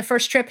could on the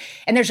first trip.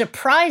 And there's a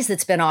prize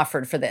that's been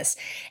offered for this.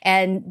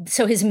 And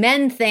so his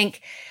men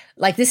think,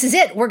 like, this is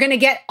it. We're going to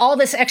get all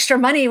this extra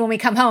money when we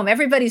come home.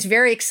 Everybody's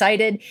very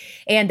excited,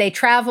 and they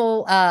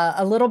travel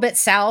a little bit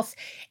south,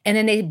 and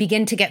then they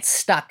begin to get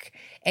stuck,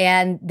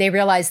 and they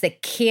realize they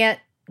can't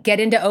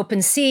get into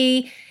open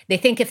sea. They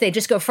think if they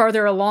just go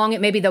further along,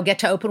 maybe they'll get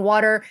to open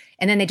water,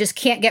 and then they just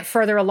can't get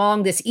further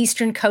along this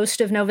eastern coast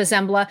of Nova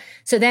Zembla.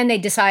 So then they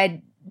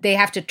decide they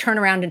have to turn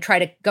around and try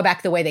to go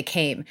back the way they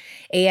came.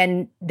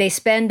 And they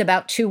spend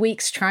about 2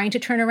 weeks trying to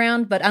turn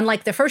around. But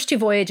unlike the first 2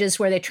 voyages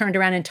where they turned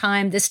around in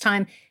time, this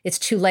time it's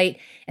too late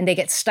and they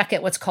get stuck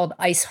at what's called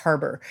Ice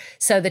Harbor.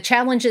 So the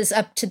challenges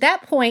up to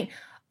that point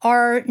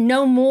are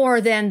no more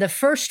than the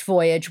first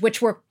voyage,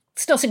 which were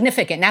still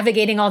significant,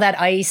 navigating all that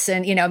ice.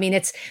 And,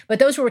 but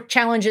those were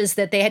challenges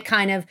that they had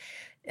kind of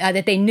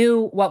that they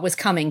knew what was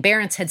coming.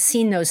 Barents had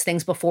seen those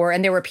things before,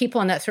 and there were people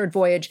on that third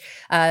voyage.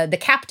 The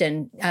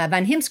captain,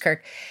 Van Heemskerk,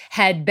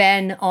 had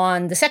been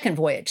on the second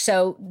voyage.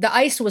 So the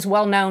ice was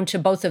well known to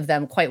both of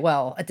them quite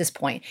well at this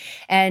point.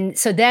 And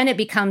so then it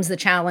becomes the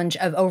challenge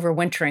of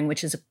overwintering,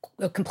 which is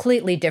a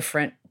completely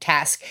different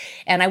task.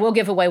 And I will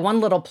give away one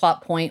little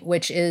plot point,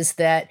 which is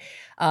that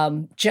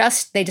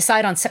they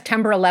decide on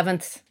September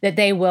 11th that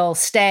they will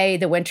stay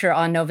the winter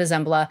on Nova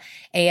Zembla.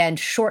 And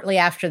shortly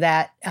after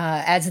that,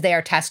 as they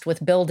are tasked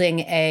with building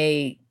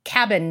a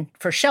cabin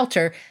for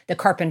shelter, the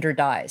carpenter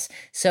dies.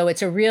 So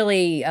it's a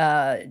really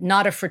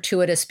not a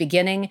fortuitous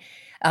beginning.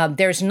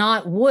 There's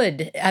not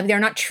wood. There are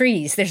not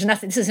trees. There's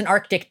nothing. This is an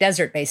Arctic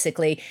desert,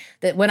 basically.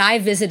 That when I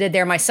visited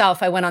there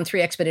myself, I went on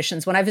 3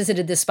 expeditions. When I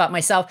visited this spot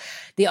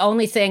myself, the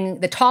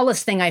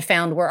tallest thing I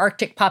found were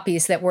Arctic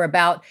poppies that were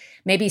about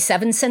maybe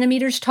 7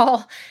 centimeters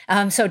tall.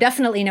 So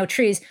definitely no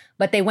trees,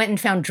 but they went and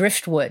found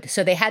driftwood.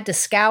 So they had to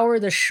scour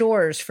the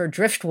shores for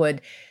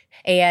driftwood,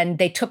 and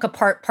they took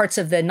apart parts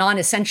of the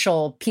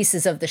non-essential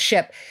pieces of the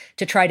ship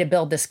to try to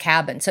build this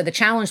cabin. So the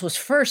challenge was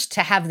first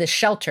to have this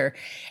shelter.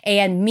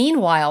 And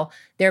meanwhile,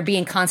 they're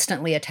being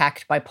constantly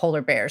attacked by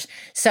polar bears.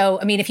 So,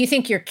 if you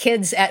think your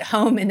kids at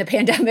home in the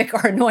pandemic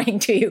are annoying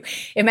to you,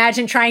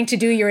 imagine trying to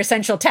do your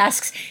essential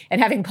tasks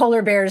and having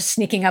polar bears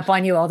sneaking up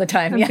on you all the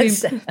time. And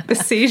yes.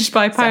 Besieged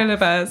by polar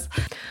bears.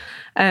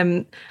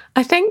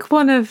 I think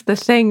one of the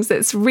things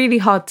that's really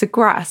hard to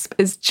grasp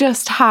is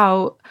just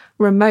how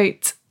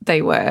remote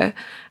they were.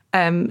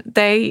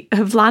 They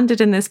have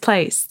landed in this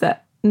place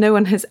that no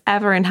one has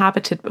ever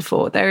inhabited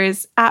before. There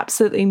is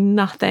absolutely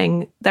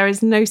nothing. There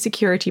is no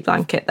security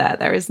blanket there.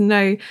 There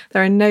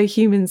are no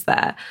humans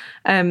there.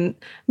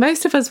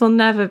 Most of us will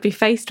never be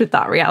faced with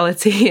that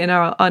reality in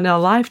our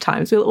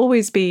lifetimes. We'll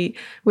always be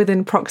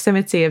within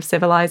proximity of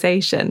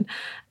civilization.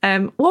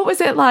 What was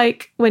it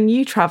like when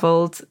you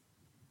travelled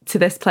to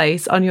this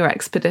place on your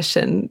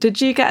expedition? Did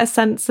you get a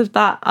sense of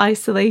that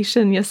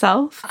isolation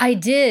yourself? I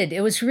did. It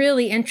was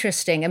really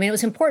interesting. It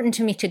was important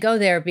to me to go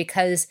there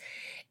because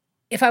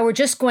if I were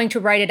just going to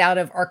write it out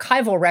of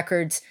archival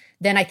records,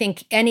 then I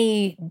think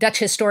any Dutch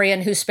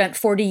historian who spent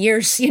 40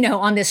 years,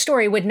 on this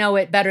story would know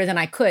it better than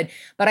I could.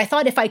 But I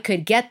thought if I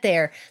could get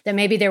there, then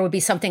maybe there would be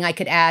something I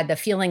could add, the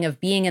feeling of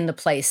being in the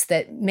place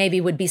that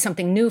maybe would be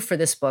something new for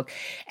this book.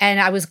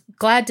 And I was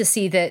glad to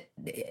see that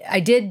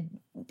I did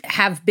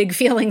have big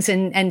feelings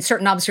and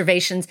certain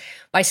observations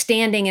by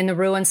standing in the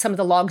ruins. Some of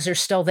the logs are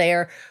still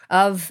there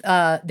of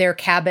their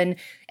cabin,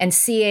 and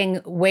seeing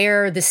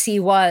where the sea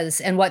was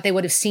and what they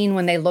would have seen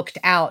when they looked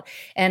out.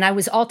 And I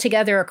was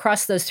altogether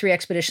across those 3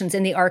 expeditions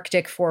in the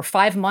Arctic for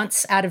 5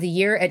 months out of the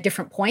year at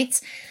different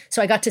points.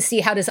 So I got to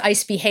see, how does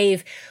ice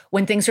behave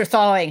when things are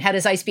thawing? How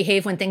does ice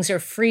behave when things are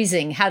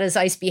freezing? How does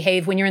ice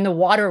behave when you're in the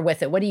water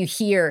with it? What do you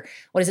hear?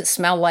 What does it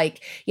smell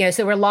like? So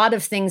there were a lot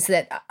of things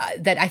that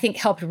I think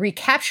helped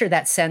recapture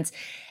that sense.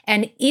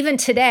 And even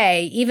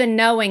today, even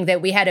knowing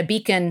that we had a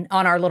beacon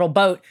on our little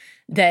boat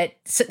that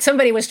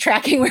somebody was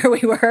tracking where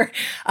we were,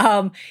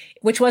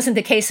 which wasn't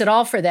the case at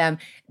all for them.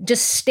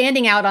 Just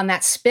standing out on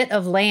that spit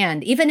of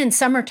land, even in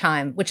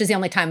summertime, which is the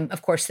only time,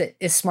 of course, that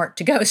is smart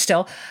to go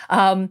still,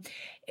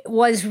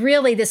 was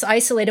really this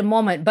isolated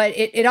moment. But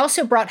it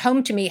also brought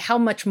home to me how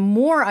much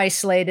more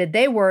isolated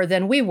they were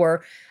than we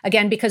were.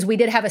 Again, because we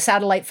did have a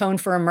satellite phone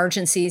for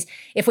emergencies.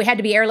 If we had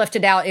to be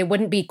airlifted out, it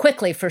wouldn't be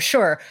quickly for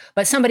sure,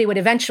 but somebody would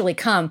eventually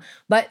come.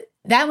 But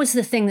that was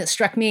the thing that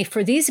struck me.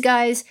 For these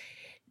guys,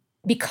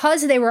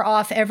 because they were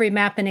off every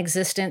map in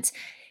existence,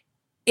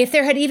 if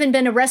there had even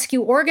been a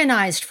rescue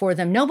organized for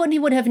them, nobody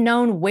would have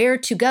known where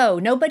to go.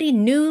 Nobody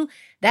knew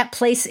that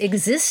place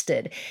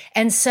existed.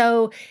 And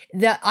so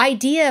the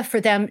idea for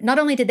them, not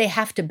only did they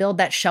have to build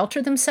that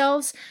shelter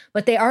themselves,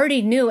 but they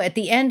already knew at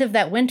the end of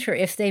that winter,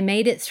 if they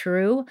made it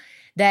through,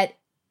 that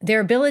their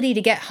ability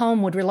to get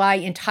home would rely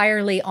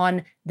entirely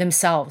on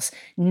themselves.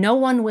 No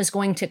one was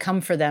going to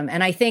come for them.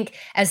 And I think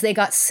as they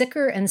got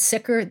sicker and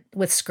sicker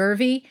with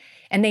scurvy,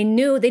 and they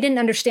didn't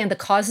understand the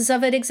causes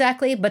of it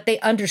exactly, but they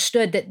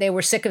understood that they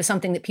were sick of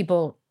something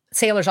that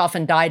sailors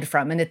often died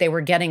from, and that they were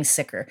getting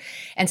sicker.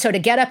 And so to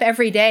get up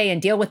every day and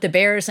deal with the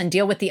bears and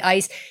deal with the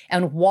ice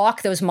and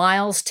walk those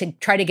miles to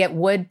try to get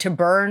wood to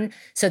burn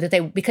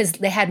because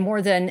they had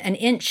more than an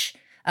inch,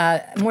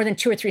 more than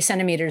 2 or 3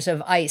 centimeters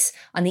of ice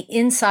on the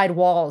inside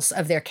walls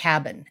of their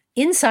cabin,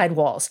 inside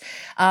walls.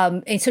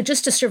 And so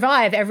just to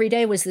survive every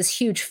day was this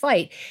huge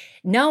fight,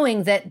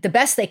 knowing that the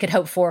best they could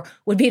hope for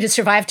would be to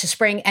survive to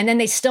spring. And then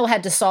they still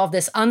had to solve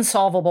this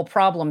unsolvable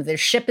problem. Their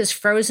ship is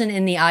frozen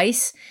in the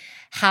ice.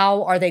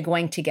 How are they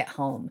going to get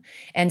home?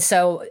 And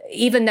so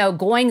even though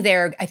going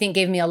there, I think,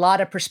 gave me a lot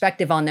of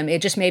perspective on them,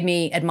 it just made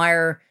me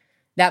admire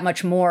that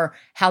much more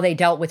how they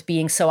dealt with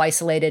being so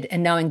isolated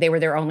and knowing they were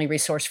their only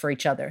resource for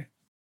each other.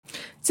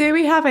 Do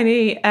we have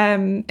any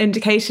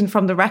indication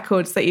from the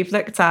records that you've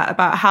looked at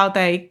about how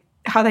they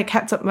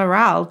kept up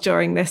morale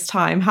during this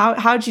time?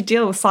 How did you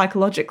deal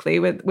psychologically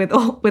with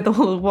all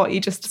of what you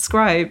just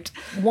described?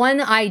 One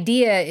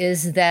idea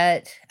is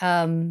that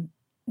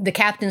the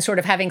captain sort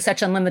of having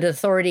such unlimited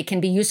authority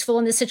can be useful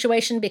in this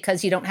situation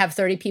because you don't have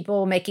 30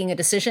 people making a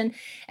decision.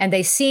 And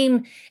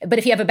but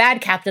if you have a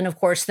bad captain, of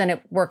course, then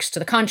it works to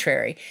the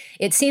contrary.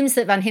 It seems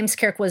that von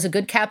Heemskerk was a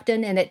good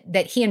captain, and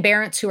that he and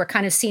Barents, who are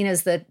kind of seen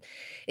as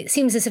it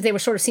seems as if they were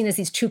sort of seen as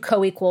these two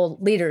co-equal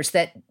leaders,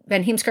 that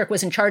von Heemskerk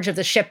was in charge of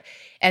the ship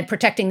and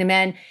protecting the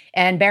men,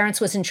 and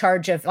Barents was in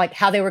charge of like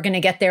how they were going to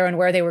get there and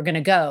where they were going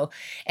to go,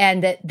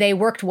 and that they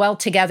worked well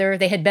together.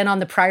 They had been on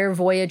the prior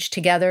voyage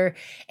together,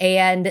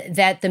 and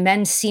that the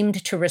men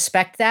seemed to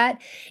respect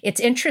that. It's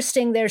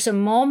interesting. There's a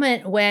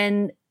moment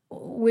when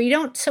we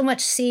don't so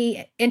much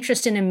see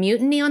interest in a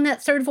mutiny on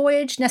that third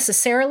voyage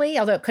necessarily,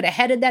 although it could have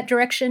headed that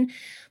direction.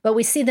 But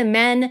we see the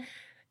men,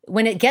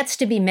 when it gets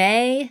to be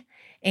May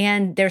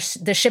and the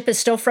ship is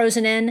still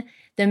frozen in,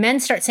 the men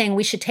start saying,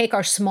 we should take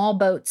our small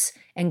boats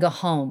and go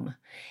home.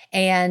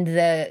 And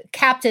the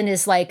captain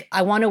is like,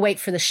 I want to wait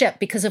for the ship,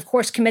 because of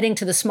course, committing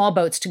to the small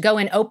boats, to go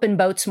in open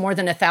boats more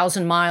than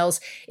 1,000 miles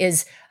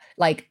is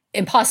like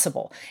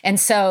impossible. And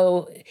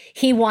so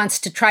he wants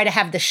to try to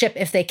have the ship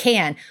if they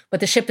can, but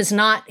the ship is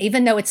not,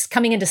 even though it's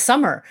coming into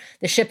summer,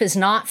 the ship is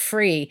not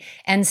free.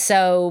 And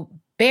so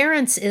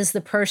Barents is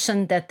the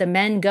person that the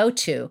men go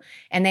to,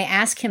 and they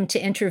ask him to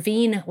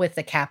intervene with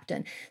the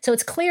captain. So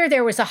it's clear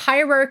there was a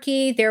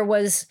hierarchy. There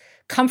was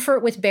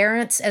comfort with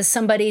Barents as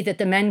somebody that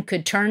the men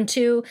could turn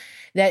to,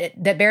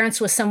 that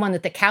Barents was someone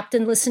that the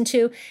captain listened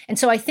to. And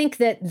so I think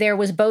that there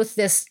was both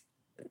this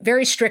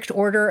very strict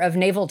order of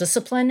naval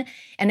discipline,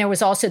 and there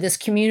was also this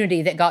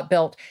community that got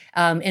built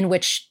in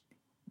which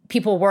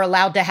people were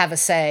allowed to have a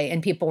say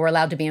and people were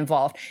allowed to be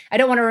involved. I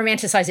don't want to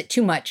romanticize it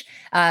too much.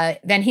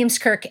 Van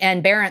Heemskerk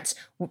and Barents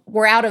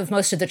were out of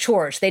most of the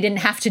chores. They didn't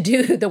have to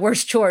do the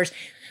worst chores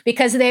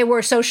because they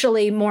were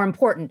socially more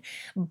important.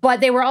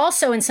 But they were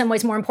also in some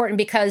ways more important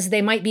because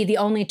they might be the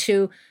only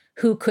two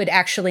who could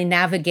actually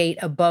navigate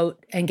a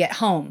boat and get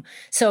home.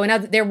 So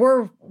there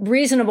were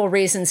reasonable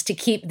reasons to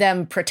keep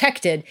them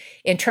protected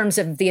in terms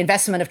of the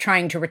investment of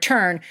trying to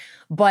return.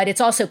 But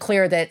it's also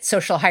clear that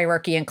social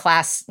hierarchy and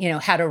class,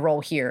 had a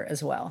role here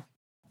as well.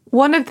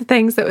 One of the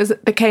things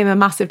that became a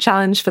massive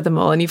challenge for them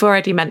all, and you've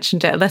already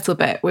mentioned it a little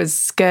bit, was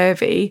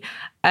scurvy.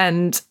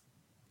 And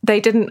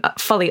they didn't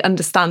fully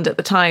understand at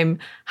the time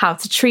how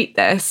to treat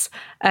this,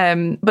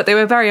 but they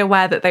were very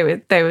aware that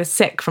they were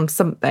sick from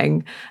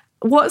something.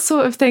 What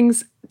sort of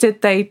things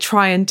did they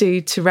try and do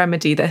to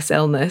remedy this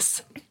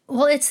illness?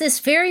 Well, it's this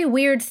very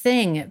weird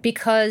thing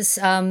because,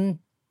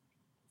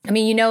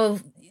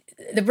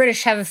 the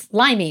British have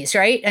limeys,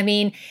 right?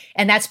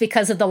 And that's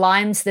because of the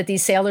limes that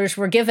these sailors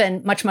were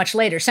given much, much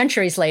later,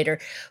 centuries later.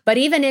 But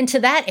even into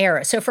that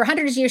era, so for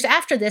hundreds of years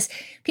after this,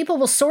 people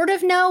will sort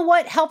of know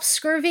what helps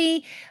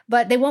scurvy,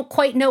 but they won't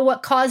quite know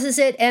what causes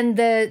it. And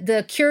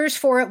the cures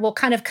for it will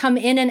kind of come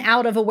in and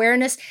out of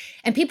awareness.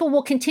 And people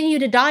will continue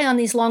to die on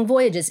these long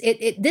voyages.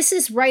 This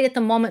is right at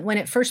the moment when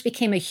it first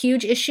became a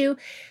huge issue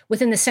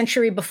within the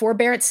century before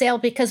Barents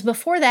sailed, because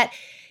before that,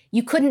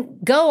 you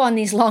couldn't go on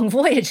these long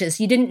voyages.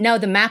 You didn't know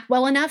the map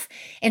well enough.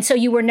 And so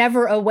you were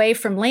never away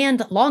from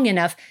land long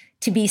enough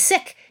to be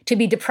sick, to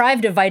be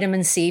deprived of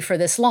vitamin C for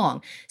this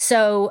long.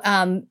 So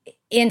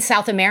in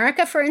South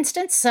America, for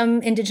instance,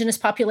 some indigenous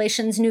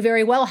populations knew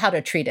very well how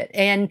to treat it.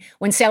 And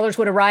when sailors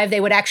would arrive,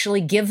 they would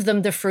actually give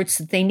them the fruits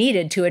that they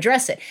needed to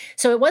address it.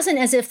 So it wasn't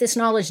as if this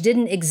knowledge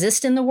didn't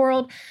exist in the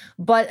world,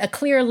 but a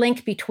clear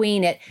link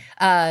between it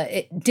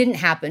didn't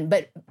happen.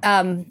 But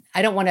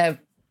I don't want to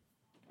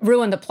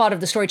ruin the plot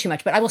of the story too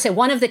much, but I will say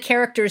one of the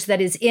characters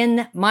that is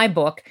in my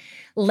book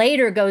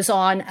later goes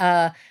on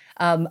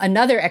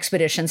another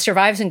expedition,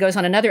 survives and goes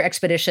on another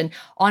expedition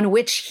on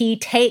which he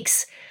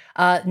takes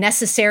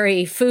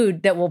necessary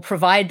food that will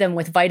provide them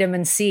with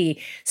vitamin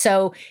C.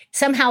 So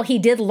somehow he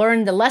did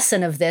learn the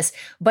lesson of this,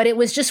 but it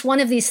was just one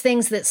of these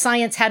things that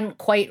science hadn't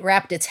quite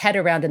wrapped its head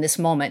around in this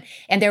moment.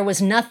 And there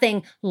was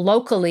nothing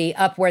locally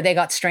up where they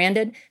got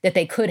stranded that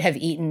they could have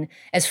eaten.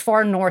 As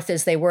far north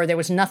as they were, there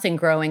was nothing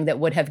growing that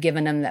would have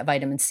given them that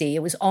vitamin C.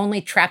 It was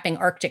only trapping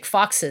Arctic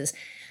foxes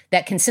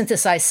that can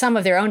synthesize some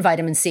of their own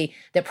vitamin C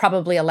that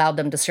probably allowed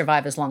them to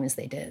survive as long as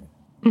they did.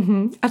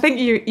 Mm-hmm. I think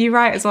you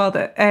write as well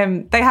that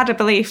they had a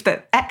belief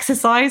that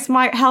exercise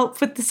might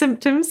help with the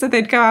symptoms. So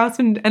they'd go out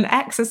and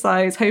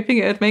exercise, hoping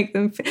it would make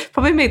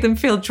them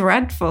feel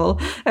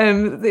dreadful.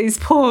 These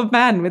poor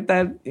men with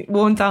their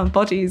worn down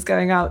bodies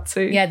going out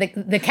to. Yeah,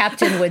 the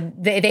captain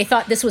they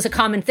thought this was a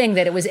common thing,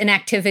 that it was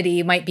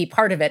inactivity might be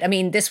part of it. I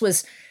mean, this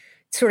was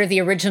sort of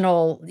the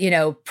original,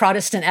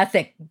 Protestant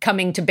ethic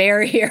coming to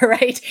bear here,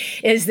 right?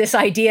 Is this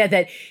idea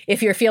that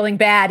if you're feeling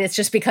bad, it's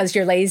just because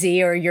you're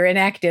lazy or you're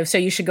inactive, so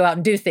you should go out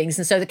and do things.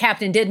 And so the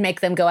captain did make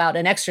them go out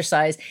and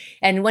exercise.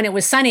 And when it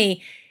was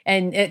sunny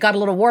and it got a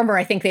little warmer,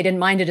 I think they didn't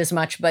mind it as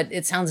much, but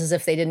it sounds as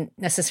if they didn't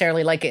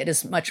necessarily like it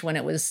as much when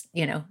it was,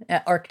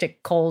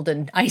 Arctic cold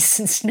and ice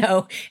and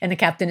snow, and the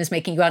captain is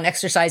making you go out and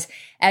exercise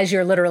as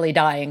you're literally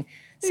dying.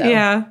 So.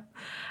 Yeah.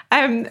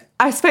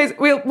 I suppose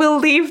we'll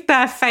leave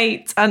their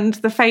fate and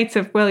the fate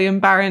of William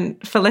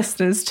Barrett for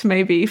listeners to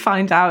maybe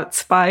find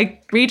out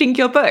by reading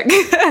your book.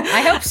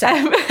 I hope so.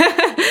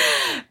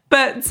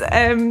 But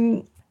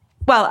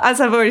well, as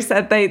I've already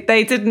said,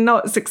 they did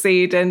not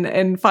succeed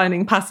in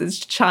finding passage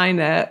to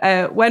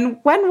China. When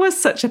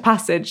was such a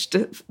passage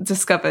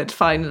discovered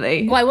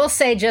finally? Well, I will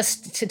say,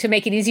 just to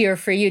make it easier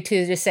for you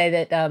to just say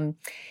that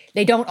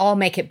they don't all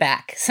make it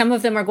back. Some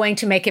of them are going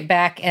to make it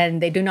back,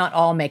 and they do not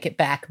all make it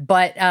back.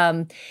 But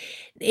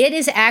it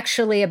is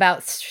actually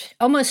about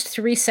almost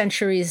 3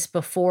 centuries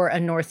before a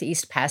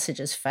Northeast Passage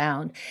is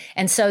found.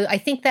 And so I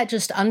think that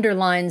just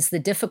underlines the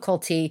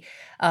difficulty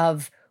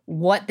of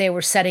what they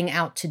were setting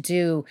out to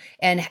do,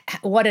 and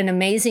what an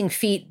amazing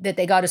feat that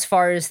they got as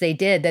far as they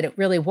did, that it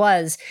really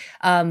was.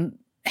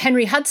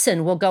 Henry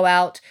Hudson will go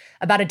out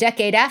about a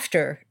decade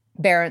after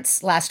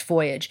Barrett's last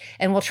voyage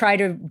and will try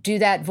to do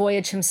that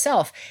voyage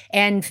himself,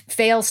 and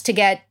fails to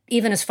get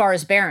even as far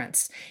as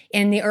Barrett's.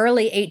 In the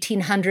early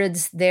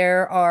 1800s,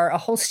 there are a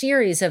whole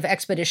series of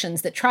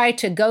expeditions that try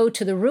to go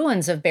to the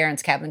ruins of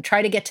Barrett's cabin,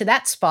 try to get to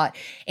that spot,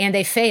 and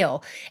they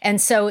fail. And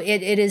so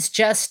it is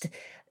just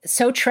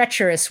so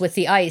treacherous with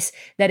the ice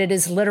that it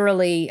is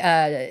literally,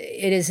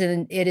 it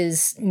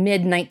is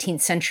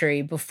mid-19th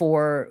century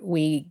before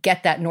we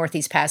get that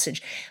Northeast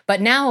Passage.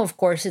 But now, of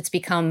course, it's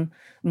become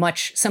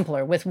much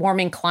simpler with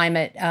warming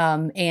climate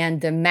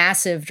and the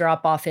massive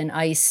drop-off in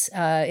ice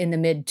in the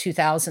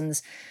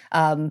mid-2000s.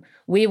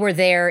 We were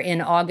there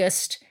in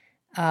August,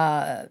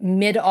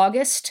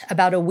 mid-August,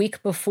 about a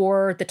week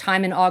before the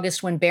time in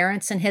August when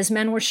Barents and his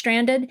men were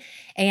stranded.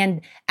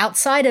 And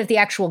outside of the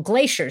actual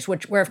glaciers,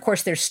 where of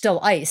course there's still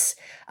ice,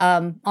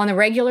 on the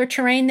regular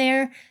terrain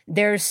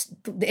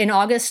in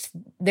August,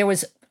 there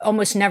was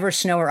almost never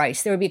snow or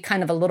ice. There would be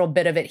kind of a little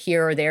bit of it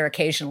here or there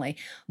occasionally,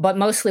 but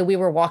mostly we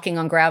were walking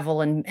on gravel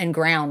and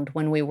ground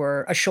when we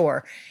were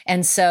ashore.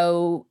 And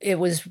so it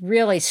was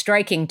really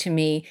striking to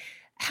me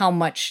how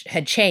much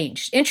had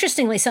changed.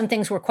 Interestingly, some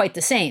things were quite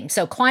the same.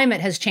 So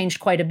climate has changed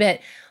quite a bit,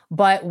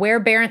 but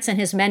where Barents and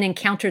his men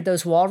encountered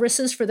those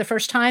walruses for the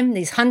first time,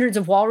 these hundreds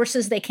of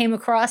walruses they came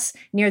across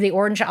near the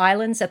Orange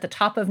Islands at the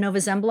top of Nova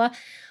Zembla,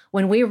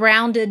 when we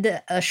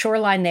rounded a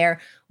shoreline there,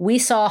 we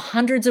saw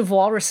hundreds of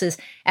walruses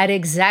at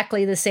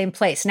exactly the same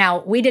place.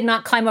 Now, we did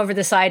not climb over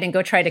the side and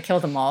go try to kill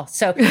them all.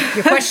 So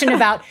your question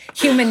about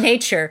human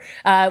nature,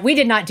 we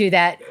did not do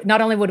that.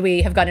 Not only would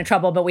we have gotten in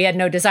trouble, but we had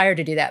no desire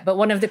to do that. But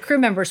one of the crew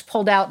members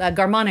pulled out a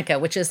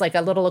garmonica, which is like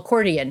a little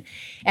accordion,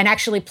 and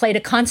actually played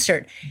a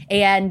concert.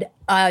 And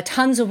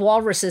tons of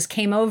walruses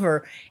came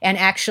over and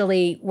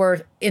actually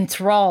were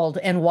enthralled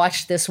and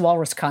watched this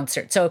walrus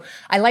concert. So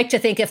I like to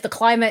think if the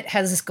climate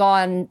has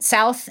gone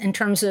south in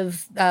terms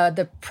of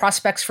the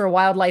prospects for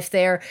wildlife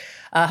there,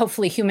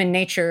 hopefully human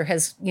nature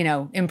has,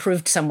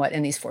 improved somewhat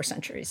in these 4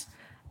 centuries.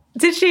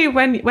 Did you,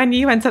 when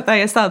you went up there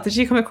yourself, did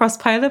you come across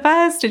polar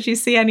bears? Did you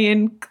see any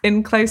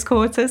in close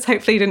quarters?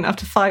 Hopefully you didn't have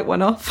to fight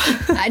one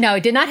off. No, I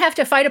did not have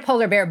to fight a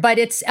polar bear, but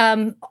it's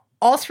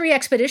all 3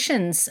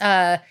 expeditions.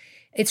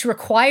 It's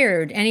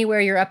required anywhere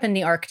you're up in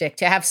the Arctic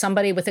to have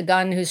somebody with a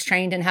gun who's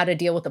trained in how to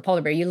deal with the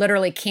polar bear. You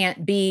literally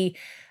can't be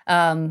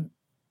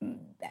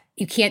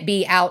you can't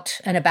be out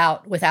and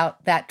about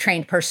without that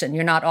trained person.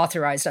 You're not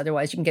authorized.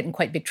 Otherwise, you can get in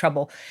quite big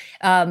trouble.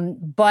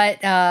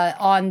 But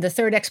on the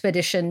third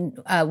expedition,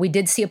 we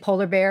did see a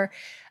polar bear.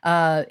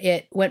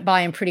 It went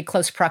by in pretty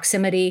close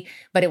proximity,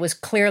 but it was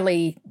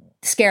clearly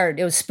scared.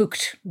 It was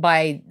spooked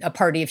by a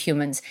party of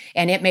humans,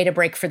 and it made a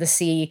break for the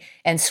sea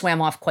and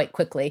swam off quite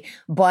quickly.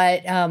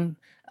 But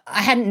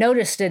I hadn't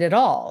noticed it at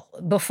all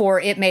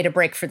before it made a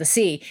break for the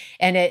sea.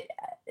 And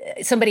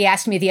somebody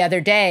asked me the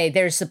other day,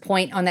 there's a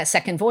point on that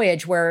second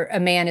voyage where a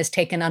man is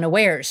taken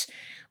unawares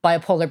by a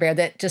polar bear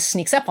that just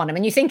sneaks up on him.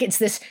 And you think it's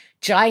this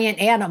giant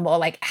animal,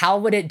 like how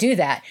would it do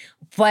that?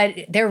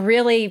 But they're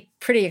really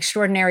pretty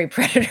extraordinary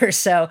predators.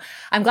 So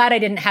I'm glad I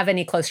didn't have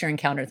any closer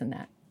encounter than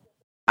that.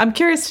 I'm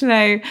curious to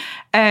know,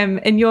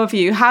 in your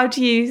view, how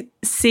do you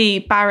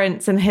see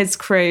Barents and his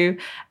crew?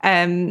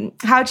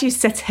 How do you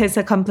sit his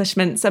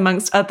accomplishments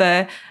amongst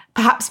other,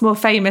 perhaps more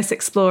famous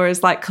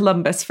explorers like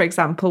Columbus, for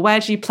example? Where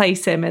do you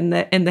place him in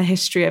the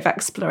history of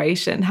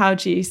exploration? How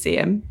do you see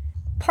him?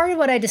 Part of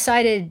what I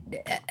decided,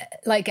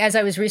 like as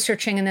I was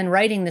researching and then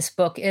writing this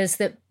book, is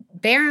that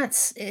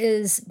Barents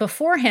is,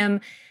 before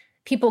him,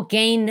 people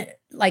gain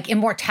like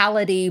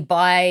immortality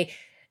by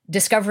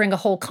discovering a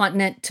whole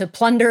continent to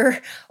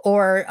plunder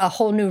or a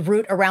whole new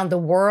route around the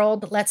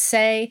world, let's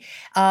say,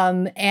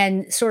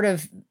 and sort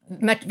of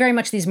very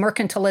much these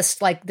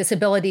mercantilists, like this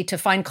ability to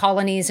find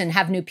colonies and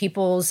have new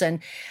peoples and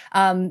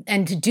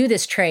to do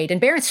this trade.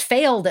 And Barents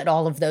failed at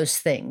all of those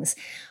things,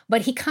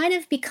 but he kind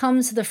of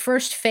becomes the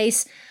first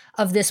face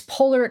of this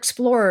polar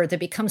explorer that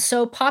becomes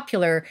so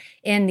popular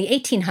in the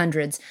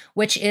 1800s,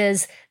 which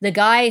is the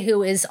guy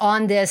who is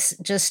on this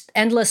just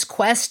endless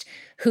quest,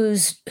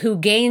 who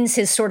gains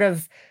his sort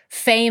of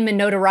fame and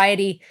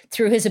notoriety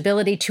through his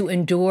ability to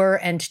endure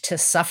and to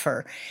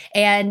suffer.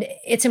 And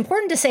it's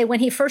important to say, when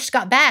he first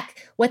got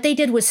back, what they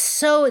did was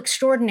so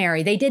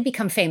extraordinary. They did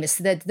become famous.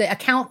 The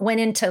account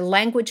went into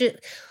languages.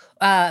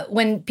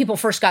 When people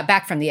first got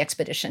back from the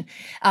expedition,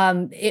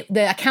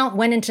 the account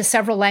went into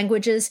several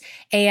languages,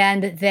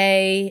 and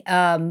they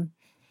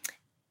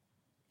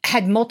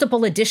had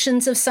multiple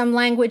editions of some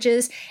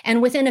languages.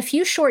 And within a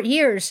few short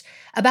years,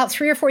 about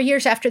 3 or 4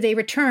 years after they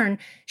return,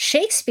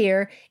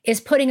 Shakespeare is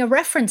putting a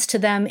reference to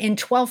them in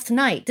Twelfth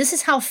Night. This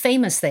is how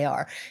famous they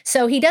are.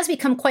 So he does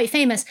become quite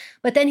famous,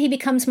 but then he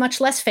becomes much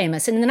less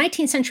famous. And in the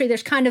 19th century,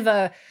 there's kind of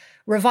a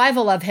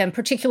revival of him,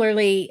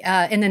 particularly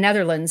in the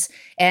Netherlands,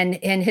 and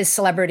in his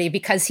celebrity,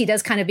 because he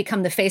does kind of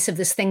become the face of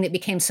this thing that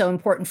became so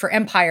important for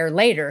empire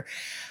later.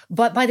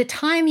 But by the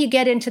time you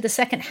get into the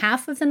second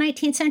half of the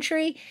 19th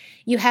century,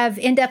 you have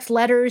in-depth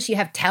letters, you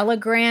have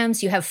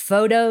telegrams, you have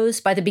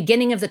photos. By the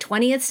beginning of the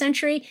 20th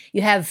century,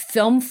 you have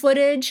film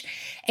footage.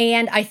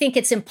 And I think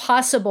it's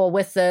impossible,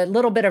 with the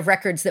little bit of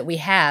records that we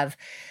have,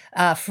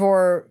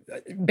 for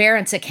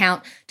Barents'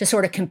 account to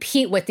sort of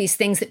compete with these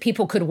things that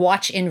people could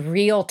watch in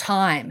real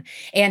time.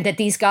 And that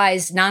these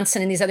guys,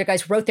 Nansen and these other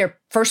guys, wrote their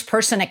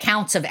first-person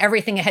accounts of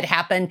everything that had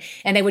happened,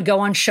 and they would go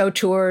on show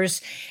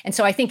tours. And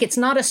so I think it's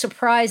not a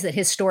surprise that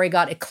his story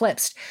got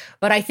eclipsed.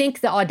 But I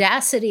think the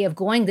audacity of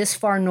going this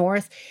far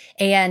north,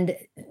 and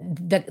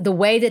the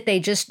way that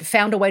they just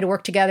found a way to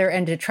work together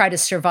and to try to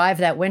survive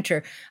that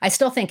winter, I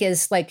still think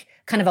is like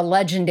kind of a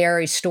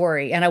legendary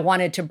story. And I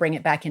wanted to bring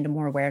it back into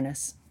more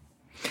awareness.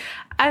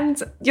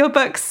 And your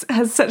book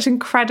has such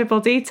incredible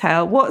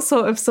detail. What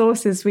sort of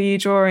sources were you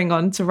drawing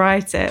on to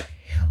write it?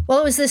 Well,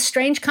 it was this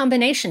strange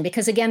combination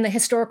because, again, the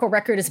historical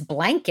record is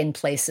blank in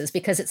places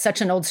because it's such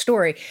an old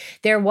story.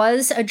 There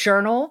was a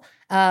journal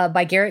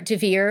by Gerrit de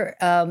Veer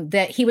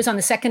that he was on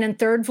the second and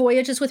third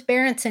voyages with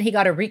Barents, and he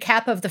got a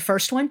recap of the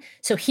first one.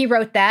 So he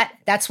wrote that.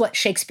 That's what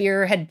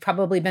Shakespeare had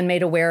probably been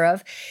made aware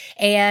of.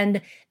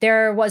 And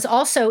there was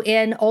also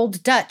in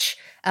Old Dutch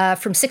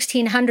from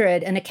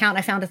 1600, an account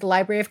I found at the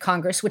Library of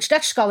Congress, which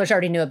Dutch scholars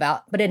already knew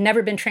about, but had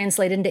never been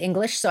translated into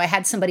English. So I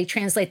had somebody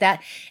translate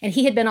that. And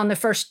he had been on the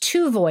first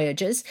 2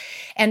 voyages.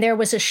 And there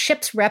was a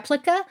ship's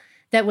replica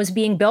that was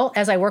being built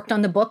as I worked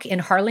on the book in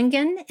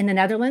Harlingen in the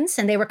Netherlands.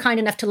 And they were kind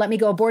enough to let me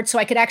go aboard so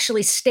I could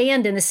actually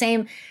stand in the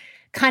same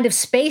kind of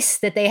space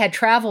that they had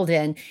traveled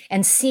in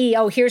and see,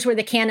 oh, here's where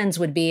the cannons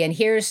would be. And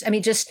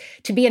just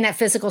to be in that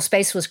physical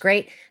space was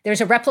great. There's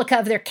a replica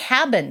of their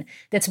cabin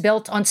that's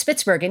built on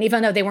Spitsbergen,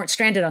 even though they weren't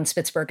stranded on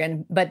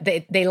Spitsbergen, but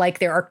they like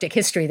their Arctic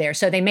history there.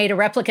 So they made a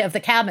replica of the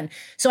cabin.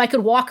 So I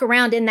could walk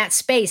around in that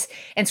space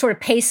and sort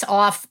of pace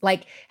off,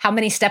 like, how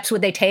many steps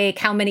would they take?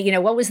 How many,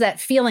 what was that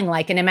feeling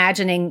like? And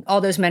imagining all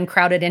those men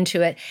crowded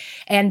into it.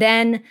 And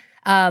then,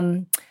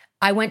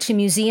 I went to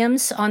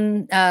museums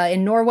in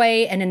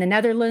Norway and in the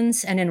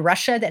Netherlands and in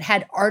Russia that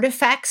had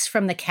artifacts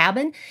from the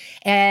cabin.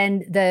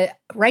 And the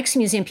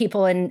Rijksmuseum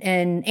people in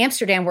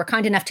Amsterdam were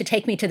kind enough to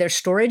take me to their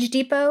storage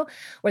depot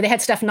where they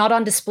had stuff not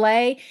on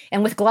display.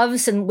 And with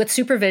gloves and with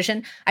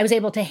supervision, I was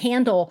able to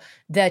handle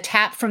the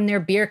tap from their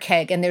beer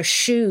keg and their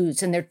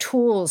shoes and their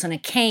tools and a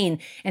cane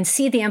and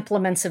see the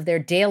implements of their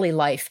daily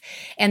life.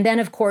 And then,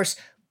 of course,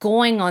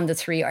 going on the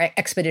 3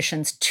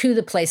 expeditions to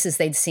the places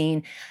they'd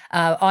seen.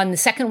 On the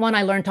second one,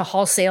 I learned to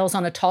haul sails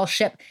on a tall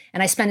ship,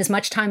 and I spent as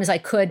much time as I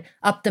could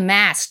up the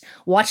mast,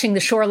 watching the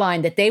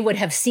shoreline that they would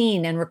have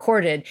seen and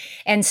recorded.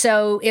 And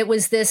so it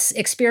was this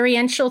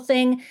experiential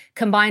thing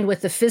combined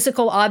with the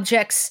physical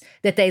objects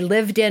that they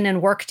lived in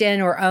and worked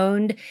in or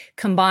owned,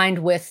 combined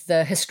with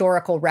the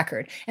historical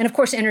record. And of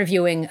course,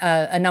 interviewing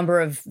a number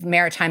of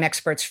maritime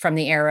experts from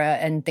the era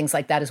and things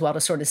like that as well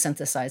to sort of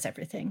synthesize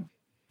everything.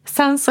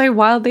 Sounds so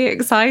wildly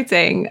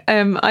exciting.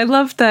 I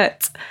love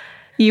that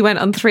you went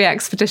on 3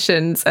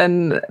 expeditions,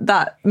 and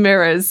that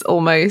mirrors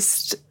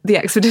almost the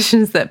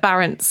expeditions that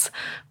Barents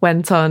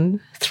went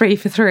on, 3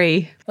 for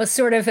 3. Well,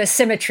 sort of a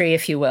symmetry,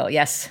 if you will,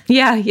 yes.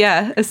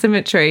 Yeah, a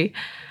symmetry.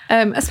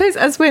 I suppose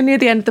as we're near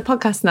the end of the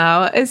podcast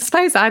now, I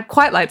suppose I'd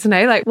quite like to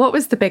know, like, what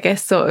was the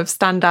biggest sort of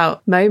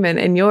standout moment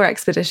in your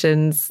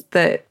expeditions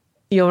that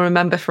you'll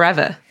remember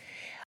forever?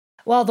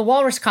 Well, the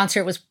Walrus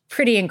concert was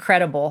pretty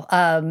incredible.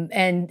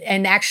 And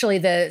actually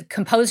the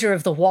composer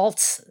of the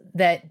waltz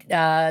that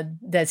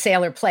the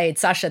sailor played,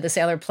 Sasha, the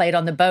sailor played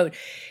on the boat,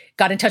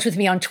 got in touch with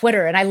me on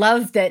Twitter. And I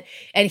love that.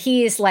 And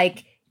he is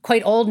like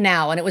quite old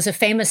now. And it was a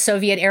famous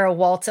Soviet era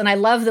waltz. And I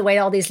love the way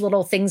all these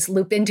little things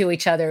loop into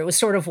each other. It was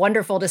sort of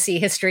wonderful to see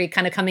history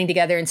kind of coming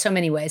together in so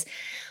many ways.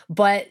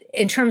 But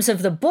in terms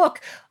of the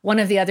book, one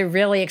of the other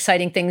really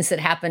exciting things that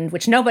happened,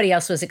 which nobody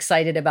else was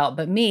excited about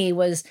but me,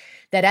 was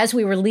that as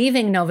we were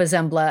leaving Nova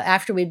Zembla,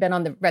 after we'd been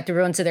at the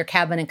ruins of their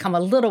cabin and come a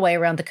little way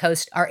around the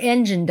coast, our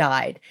engine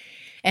died.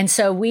 And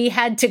so we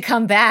had to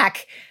come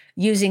back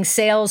using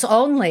sails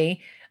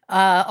only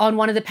on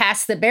one of the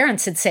paths that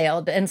Barents had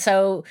sailed.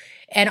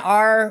 And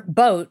our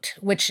boat,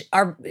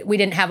 we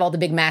didn't have all the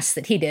big masts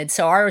that he did,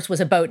 so ours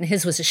was a boat and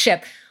his was a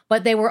ship,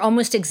 but they were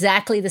almost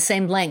exactly the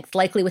same length,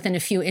 likely within a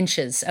few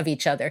inches of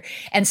each other.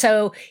 And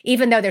so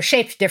even though they're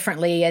shaped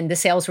differently and the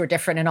sails were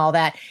different and all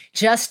that,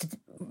 just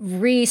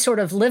sort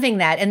of living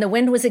that, and the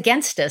wind was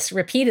against us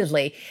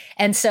repeatedly.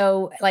 And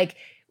so like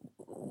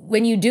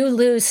when you do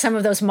lose some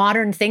of those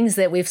modern things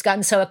that we've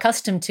gotten so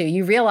accustomed to,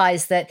 you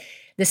realize that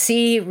the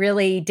sea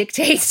really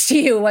dictates to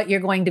you what you're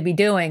going to be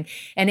doing.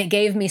 And it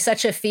gave me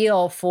such a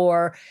feel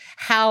for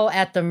how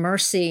at the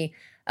mercy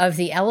of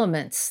the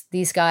elements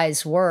these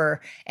guys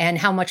were, and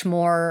how much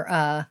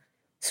more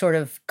sort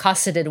of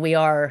cosseted we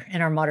are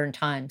in our modern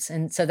times.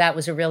 And so that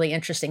was a really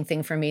interesting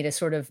thing for me to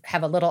sort of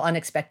have a little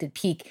unexpected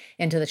peek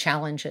into the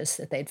challenges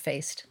that they'd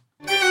faced.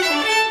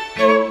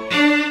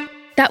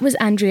 That was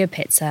Andrea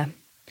Pitzer.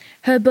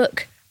 Her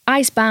book,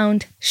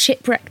 Icebound,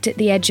 Shipwrecked at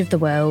the Edge of the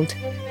World,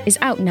 is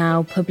out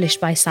now, published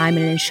by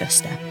Simon &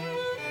 Schuster.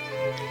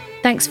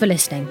 Thanks for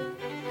listening.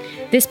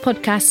 This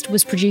podcast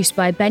was produced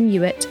by Ben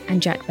Hewitt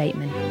and Jack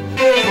Bateman.